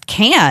 you just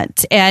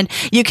can't. And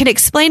you can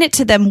explain it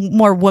to them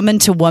more woman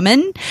to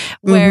woman,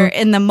 where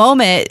in the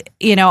moment,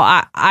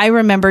 I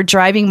remember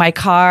driving my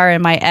car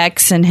and my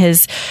ex and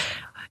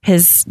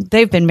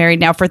they've been married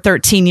now for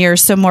 13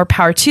 years, so more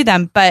power to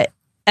them. But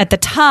at the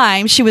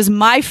time, she was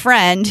my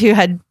friend who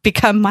had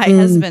become my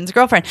husband's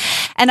girlfriend.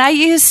 And I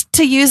used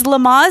to use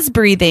Lamaze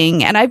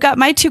breathing. And I've got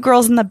my two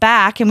girls in the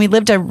back, and we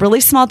lived a really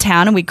small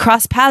town, and we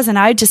crossed paths, and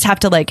I just have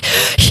to like,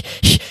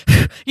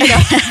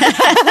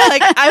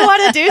 like I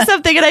want to do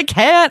something and I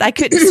can't. I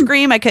couldn't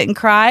scream. I couldn't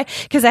cry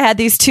because I had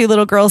these two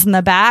little girls in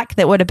the back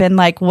that would have been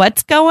like,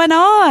 what's going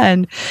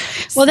on?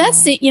 Well,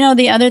 that's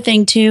the other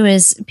thing too,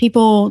 is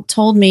people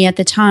told me at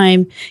the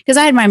time, because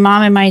I had my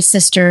mom and my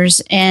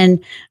sisters,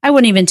 and I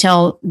wouldn't even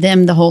tell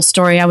them the whole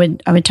story. I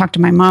would talk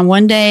to my mom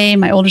one day,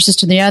 my older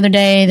sister the other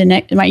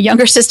day, my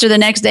younger sister the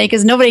next day,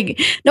 because nobody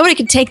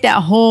could take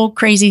that whole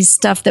crazy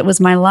stuff that was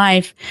my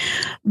life.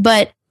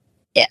 But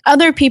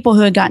other people who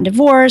had gotten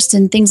divorced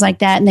and things like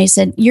that, and they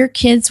said, your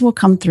kids will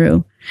come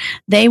through.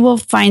 They will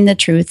find the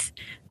truth.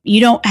 You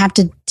don't have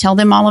to tell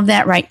them all of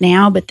that right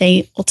now, but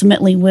they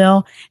ultimately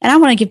will. And I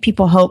want to give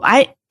people hope.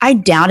 I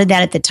doubted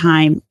that at the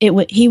time.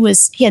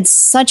 He had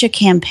such a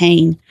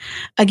campaign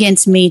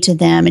against me to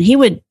them, and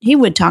he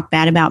would talk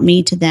bad about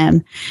me to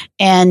them.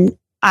 And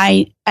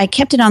I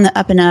kept it on the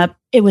up and up.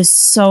 It was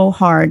so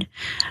hard,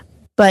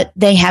 but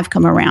they have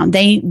come around.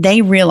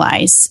 They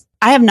realize.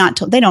 I have not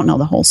told, they don't know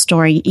the whole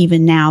story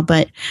even now,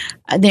 but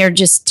they're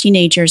just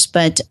teenagers.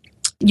 But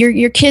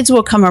your kids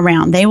will come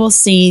around. They will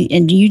see,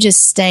 and you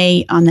just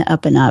stay on the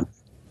up and up.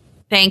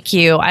 Thank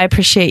you. I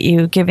appreciate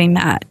you giving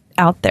that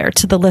out there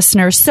to the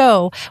listeners.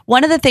 So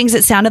one of the things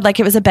that sounded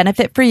like it was a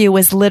benefit for you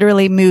was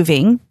literally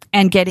moving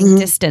and getting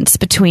distance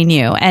between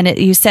you. And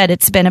you said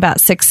it's been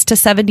about 6 to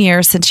 7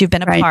 years since you've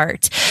been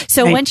apart.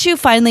 So once you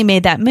finally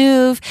made that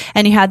move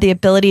and you had the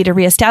ability to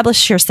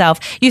reestablish yourself,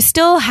 you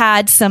still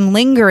had some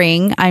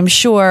lingering, I'm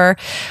sure.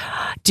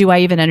 Do I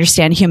even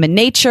understand human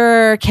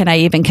nature? Can I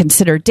even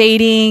consider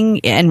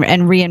dating and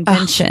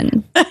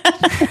reinvention?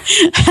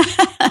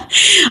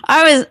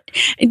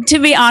 To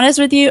be honest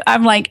with you,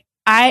 I'm like,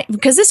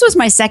 because this was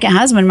my second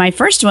husband. My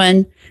first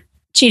one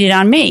cheated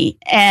on me,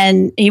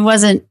 and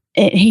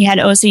he had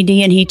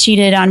OCD and he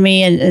cheated on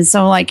me. And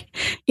so like,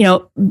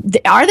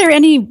 are there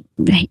any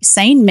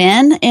sane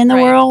men in the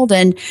world?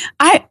 And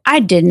I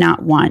did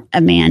not want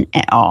a man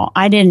at all.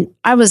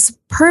 I was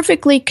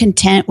perfectly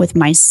content with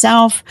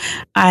myself.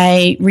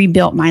 I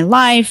rebuilt my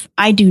life.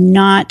 I did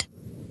not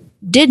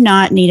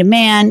need a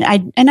man.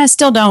 I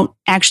still don't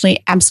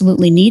actually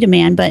absolutely need a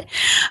man, but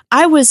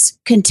I was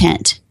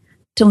content.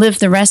 to live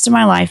the rest of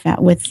my life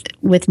out with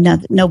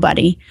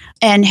nobody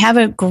and have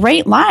a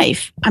great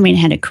life. I mean, I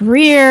had a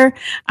career.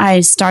 I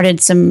started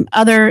some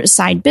other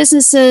side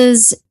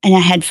businesses, and I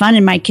had fun,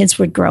 and my kids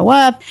would grow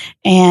up,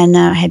 and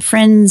I had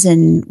friends,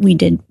 and we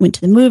went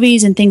to the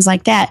movies and things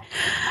like that.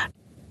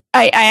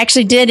 I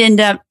actually did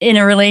end up in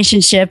a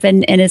relationship,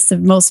 and it's the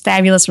most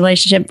fabulous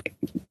relationship.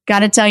 Got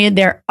to tell you,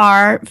 there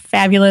are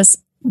fabulous,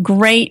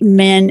 great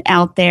men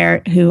out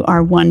there who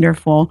are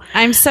wonderful.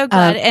 I'm so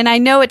glad. And I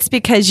know it's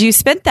because you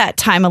spent that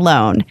time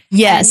alone.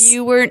 Yes. And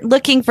you weren't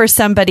looking for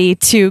somebody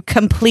to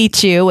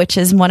complete you, which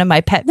is one of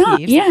my pet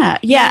peeves. Yeah.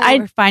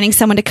 You were finding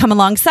someone to come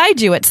alongside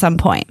you at some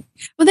point.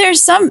 Well,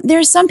 there's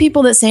some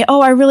people that say,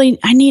 "Oh,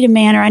 I need a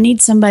man, or I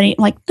need somebody."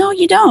 I'm like, no,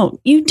 you don't.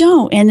 You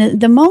don't.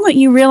 And the moment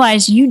you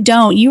realize you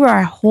don't, you are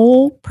a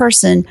whole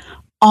person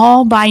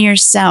all by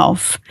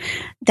yourself.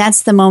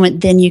 That's the moment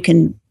then you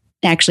can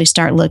actually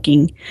start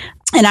looking.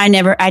 And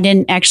I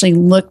didn't actually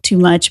look too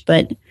much,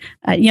 but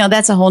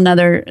that's a whole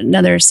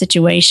nother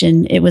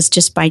situation. It was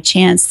just by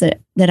chance that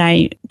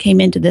I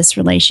came into this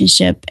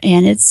relationship,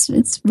 and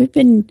we've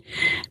been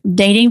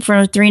dating for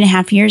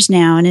 3.5 years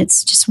now, and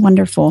it's just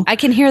wonderful. I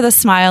can hear the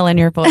smile in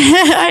your voice.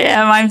 I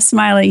am. I'm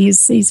smiling.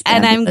 He's fabulous.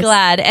 And I'm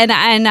glad. And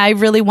I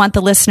really want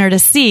the listener to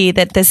see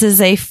that this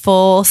is a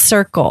full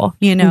circle,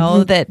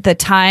 that the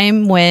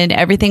time when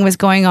everything was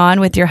going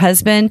on with your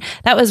husband,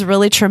 that was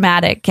really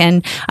traumatic.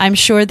 And I'm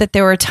sure that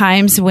there were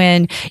times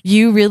when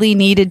you really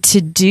needed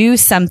to do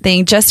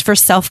something just for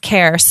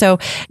self-care. So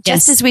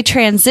just as we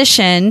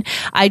transition,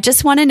 I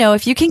just want to know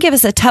if you can give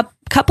us a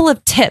couple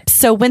of tips.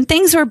 So when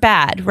things were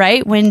bad,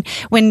 right? When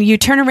you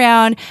turn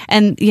around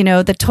and,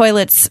 the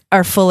toilets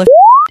are full of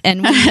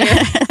and when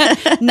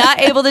you're not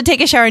able to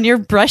take a shower and you're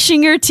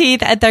brushing your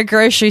teeth at the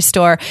grocery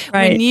store,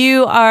 right. When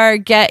you are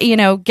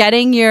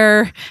getting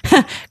your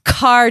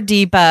car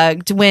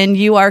debugged, when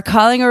you are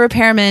calling a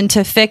repairman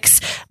to fix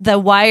the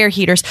wire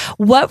heaters,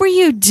 what were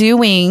you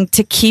doing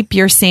to keep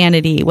your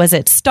sanity? Was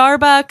it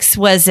Starbucks?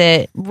 Was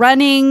it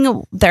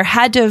running? There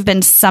had to have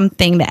been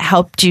something that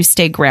helped you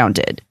stay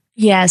grounded.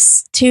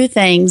 Yes, two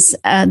things.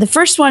 The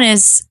first one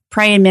is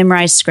pray and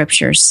memorize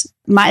scriptures.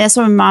 That's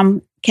what my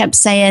mom kept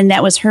saying.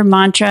 That was her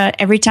mantra.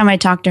 Every time I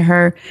talked to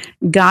her,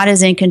 God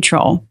is in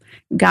control.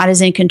 God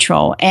is in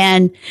control.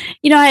 And,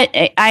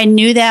 I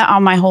knew that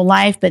all my whole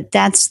life, but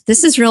this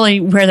is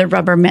really where the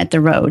rubber met the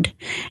road.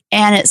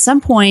 And at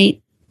some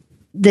point,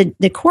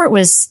 the court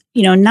was,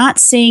 not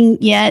seeing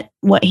yet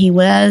what he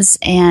was.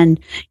 And,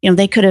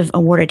 they could have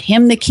awarded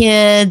him the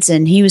kids,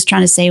 and he was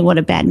trying to say what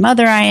a bad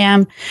mother I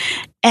am.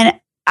 And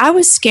I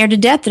was scared to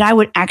death that I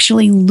would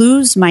actually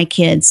lose my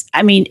kids.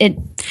 I mean,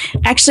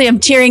 I'm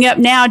tearing up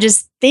now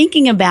just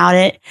thinking about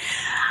it.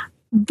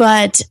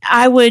 But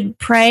I would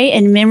pray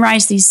and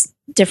memorize these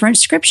different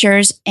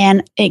scriptures,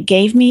 and it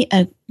gave me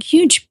a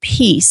huge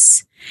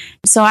peace.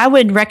 So I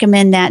would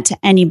recommend that to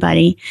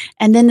anybody.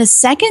 And then the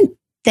second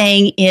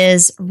thing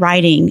is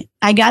writing.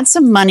 I got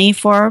some money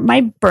for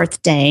my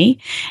birthday,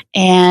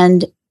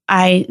 and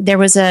there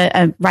was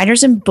a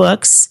Writers and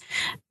Books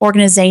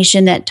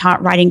organization that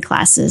taught writing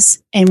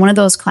classes. And one of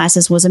those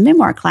classes was a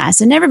memoir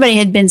class. And everybody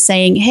had been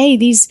saying, hey,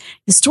 the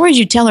stories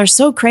you tell are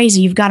so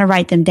crazy, you've got to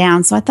write them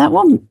down. So I thought,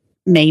 well,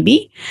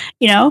 maybe,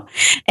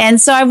 And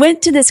so I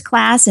went to this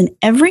class, and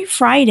every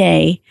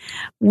Friday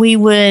we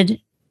would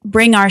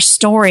bring our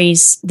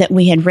stories that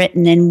we had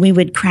written, and we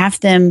would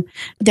craft them.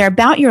 They're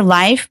about your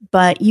life,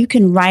 but you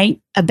can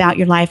write about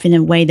your life in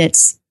a way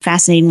that's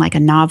fascinating, like a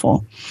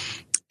novel.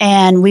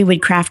 And we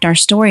would craft our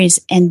stories,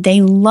 and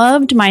they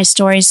loved my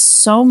stories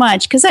so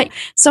much because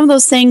some of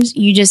those things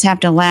you just have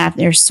to laugh.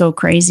 They're so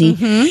crazy.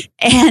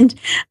 Mm-hmm.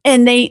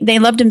 And they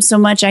loved them so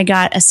much. I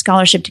got a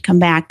scholarship to come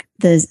back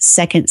the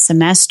second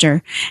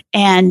semester,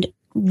 and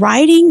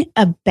writing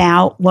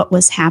about what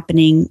was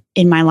happening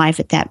in my life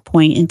at that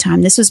point in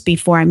time, this was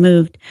before I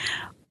moved,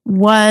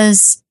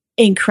 was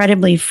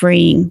incredibly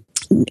freeing.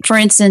 For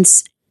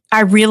instance,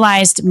 I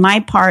realized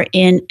my part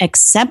in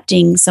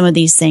accepting some of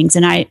these things,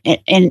 and I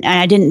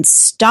didn't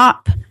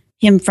stop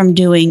him from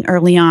doing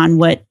early on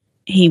what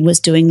he was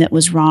doing that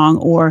was wrong,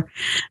 or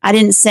I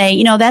didn't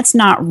say, that's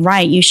not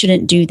right. You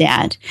shouldn't do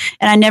that.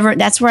 And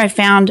that's where I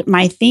found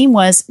my theme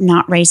was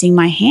not raising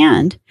my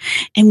hand.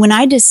 And when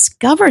I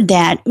discovered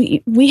that,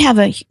 we have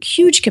a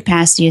huge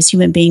capacity as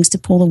human beings to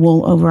pull the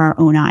wool over our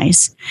own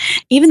eyes.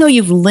 Even though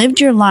you've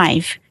lived your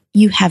life,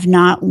 you have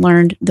not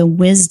learned the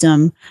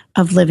wisdom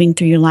of living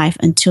through your life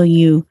until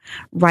you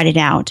write it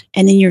out.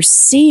 And then you're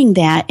seeing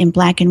that in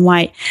black and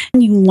white.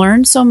 And you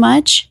learn so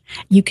much.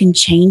 You can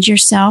change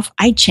yourself.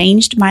 I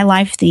changed my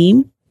life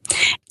theme.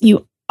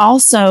 You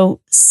also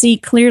see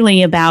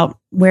clearly about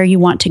where you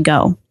want to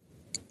go.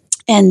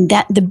 And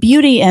the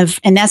beauty of,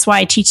 and that's why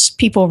I teach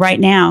people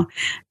right now,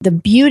 the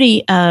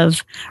beauty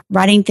of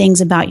writing things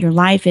about your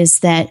life is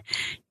that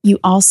you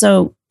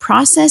also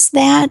process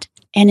that,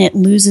 and it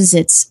loses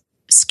its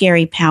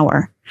scary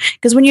power.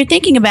 Because when you're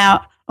thinking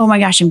about, oh my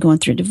gosh, I'm going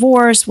through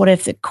divorce. What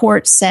if the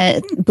court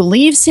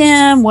believes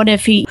him? What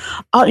if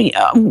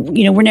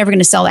we're never going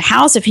to sell the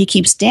house if he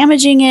keeps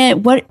damaging it?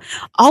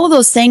 All of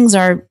those things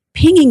are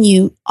pinging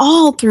you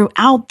all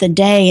throughout the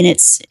day, and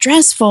it's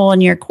stressful,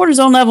 and your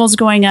cortisol levels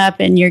going up,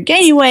 and you're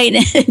gaining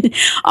weight, and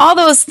all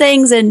those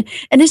things, and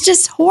it's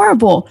just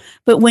horrible.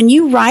 But when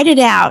you write it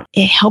out,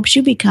 it helps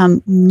you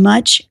become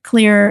much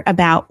clearer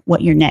about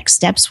what your next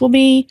steps will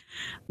be,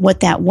 what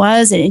that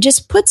was, and it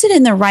just puts it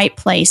in the right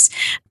place.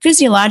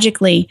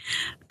 Physiologically,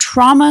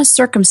 trauma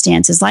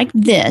circumstances like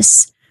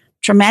this,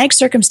 traumatic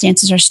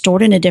circumstances, are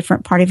stored in a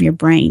different part of your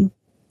brain.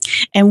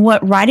 And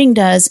what writing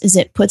does is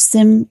it puts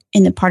them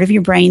in the part of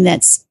your brain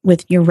that's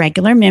with your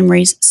regular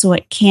memories, so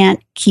it can't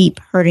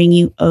keep hurting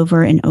you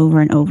over and over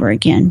and over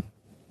again.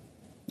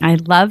 I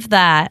love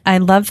that. I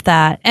love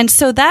that. And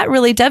so that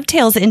really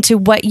dovetails into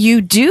what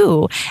you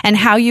do and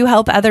how you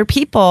help other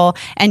people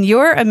and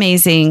your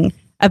amazing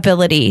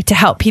ability to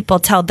help people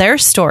tell their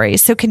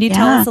stories. So can you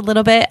tell us a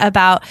little bit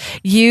about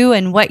you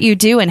and what you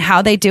do and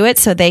how they do it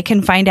so they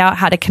can find out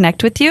how to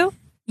connect with you?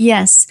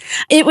 Yes.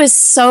 It was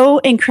so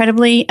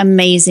incredibly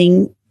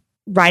amazing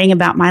writing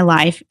about my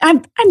life. I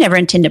never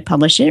intend to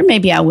publish it, or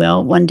maybe I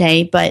will one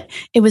day, but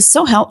it was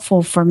so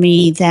helpful for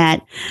me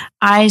that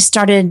I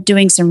started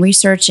doing some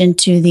research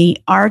into the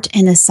art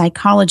and the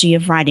psychology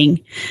of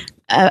writing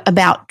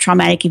about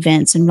traumatic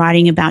events and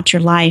writing about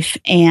your life.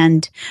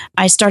 And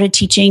I started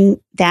teaching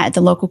that at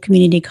the local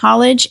community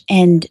college.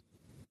 And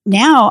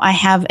now I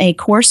have a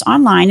course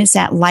online. It's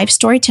at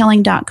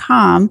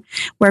lifestorytelling.com,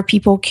 where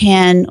people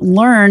can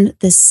learn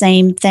the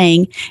same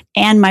thing.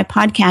 And my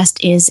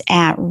podcast is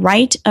at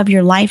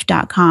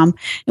writeofyourlife.com.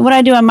 And what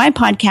I do on my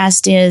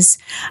podcast is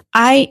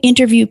I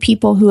interview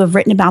people who have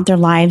written about their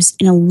lives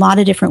in a lot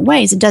of different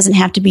ways. It doesn't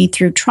have to be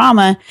through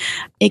trauma.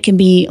 It can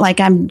be like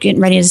I'm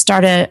getting ready to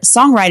start a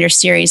songwriter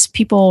series.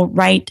 People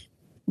write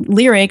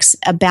lyrics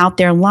about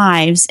their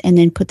lives and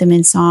then put them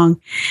in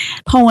song,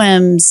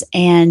 poems,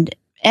 and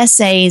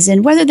essays,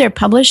 and whether they're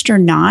published or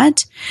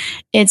not,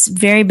 it's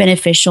very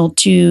beneficial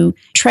to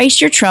trace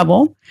your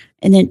trouble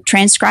and then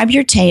transcribe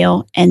your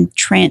tale and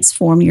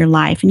transform your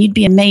life. And you'd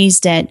be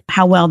amazed at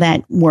how well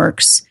that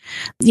works.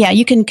 Yeah,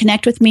 you can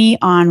connect with me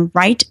on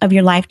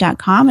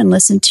writeofyourlife.com and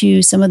listen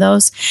to some of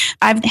those.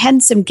 I've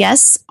had some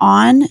guests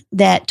on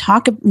that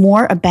talk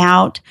more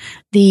about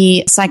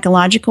the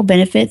psychological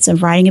benefits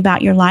of writing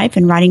about your life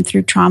and writing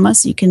through trauma.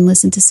 So you can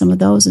listen to some of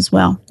those as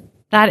well.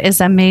 That is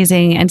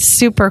amazing and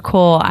super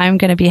cool. I'm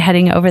going to be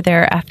heading over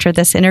there after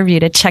this interview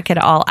to check it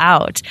all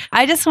out.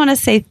 I just want to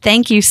say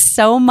thank you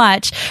so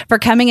much for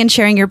coming and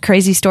sharing your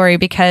crazy story,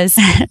 because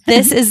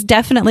this is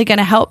definitely going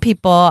to help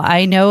people.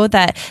 I know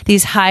that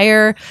these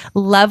higher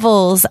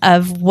levels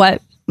of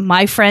what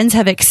my friends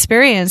have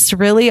experienced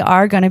really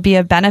are going to be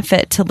a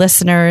benefit to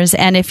listeners.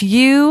 And if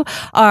you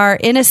are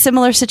in a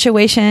similar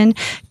situation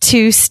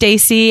to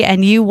Stacy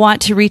and you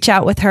want to reach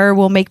out with her,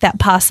 we'll make that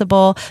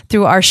possible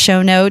through our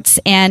show notes.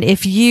 And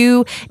if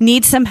you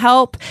need some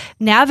help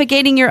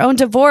navigating your own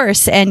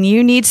divorce and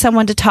you need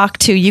someone to talk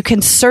to, you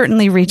can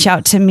certainly reach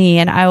out to me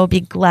and I will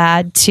be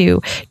glad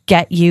to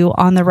get you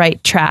on the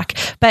right track.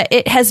 But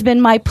it has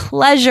been my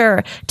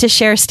pleasure to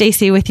share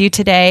Stacy with you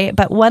today.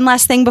 But one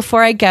last thing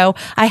before I go,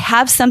 I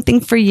have something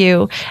for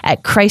you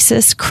at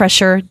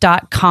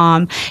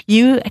crisiscrusher.com.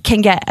 You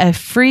can get a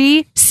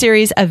free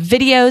series of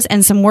videos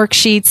and some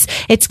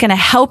worksheets. It's going to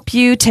help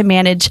you to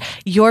manage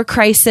your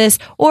crisis,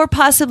 or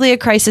possibly a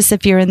crisis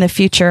if you're in the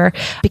future,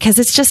 because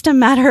it's just a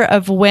matter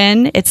of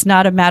when. It's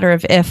not a matter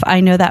of if. I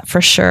know that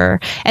for sure.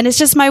 And it's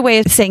just my way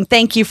of saying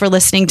thank you for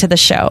listening to the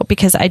show,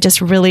 because I just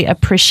really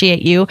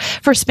appreciate you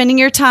for spending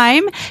your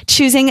time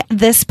choosing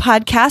this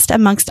podcast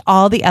amongst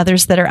all the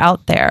others that are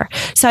out there.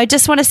 So I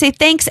just want to say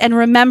thanks. And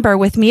remember,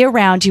 with me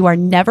around, you are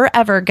never,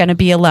 ever going to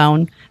be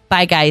alone.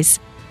 Bye, guys.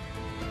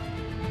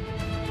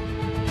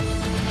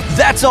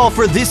 That's all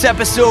for this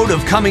episode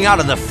of Coming Out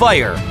of the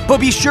Fire.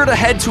 But be sure to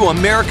head to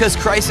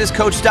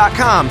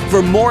americascrisiscoach.com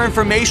for more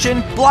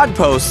information, blog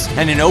posts,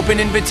 and an open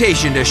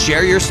invitation to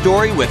share your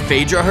story with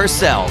Phaedra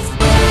herself.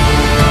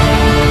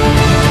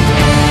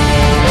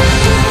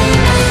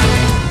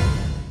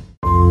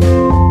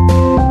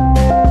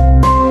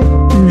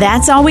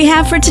 That's all we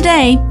have for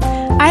today.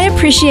 I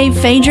appreciate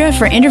Phaedra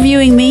for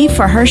interviewing me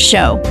for her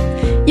show.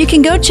 You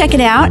can go check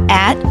it out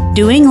at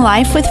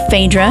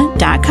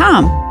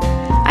doinglifewithphaedra.com.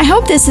 I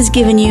hope this has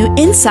given you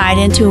insight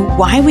into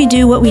why we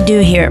do what we do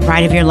here at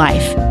Write of Your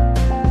Life.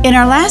 In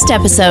our last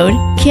episode,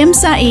 Kim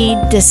Saeed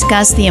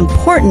discussed the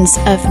importance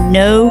of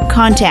no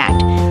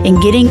contact in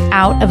getting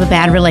out of a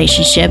bad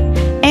relationship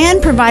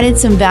and provided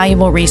some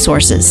valuable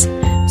resources.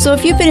 So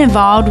if you've been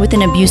involved with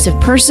an abusive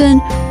person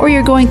or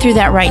you're going through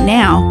that right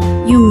now,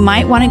 you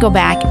might want to go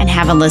back and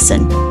have a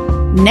listen.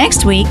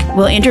 Next week,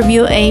 we'll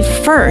interview a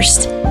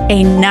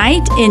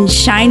knight in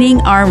shining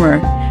armor.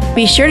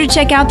 Be sure to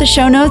check out the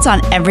show notes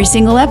on every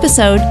single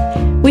episode.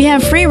 We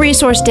have free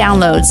resource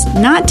downloads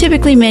not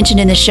typically mentioned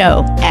in the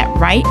show at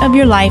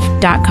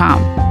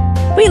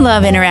writeofyourlife.com. We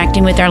love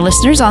interacting with our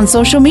listeners on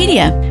social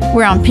media.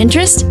 We're on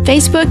Pinterest,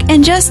 Facebook,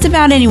 and just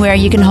about anywhere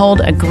you can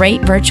hold a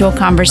great virtual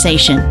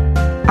conversation.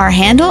 Our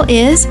handle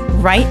is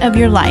Write of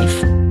Your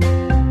Life.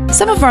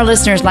 Some of our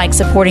listeners like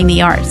supporting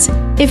the arts.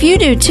 If you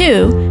do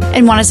too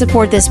and want to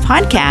support this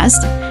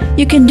podcast,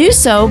 you can do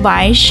so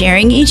by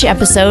sharing each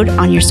episode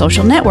on your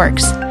social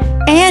networks.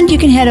 And you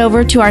can head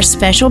over to our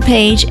special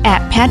page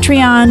at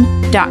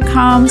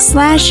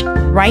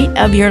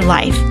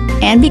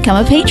patreon.com/rightofyourlife and become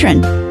a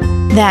patron.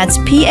 That's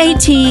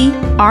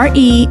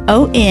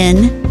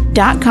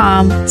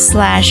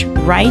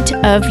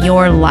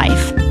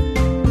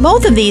patreon.com/rightofyourlife.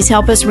 Both of these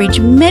help us reach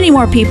many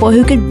more people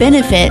who could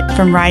benefit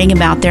from writing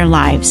about their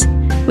lives.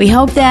 We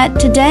hope that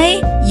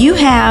today you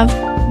have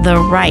the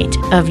right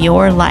of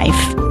your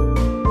life.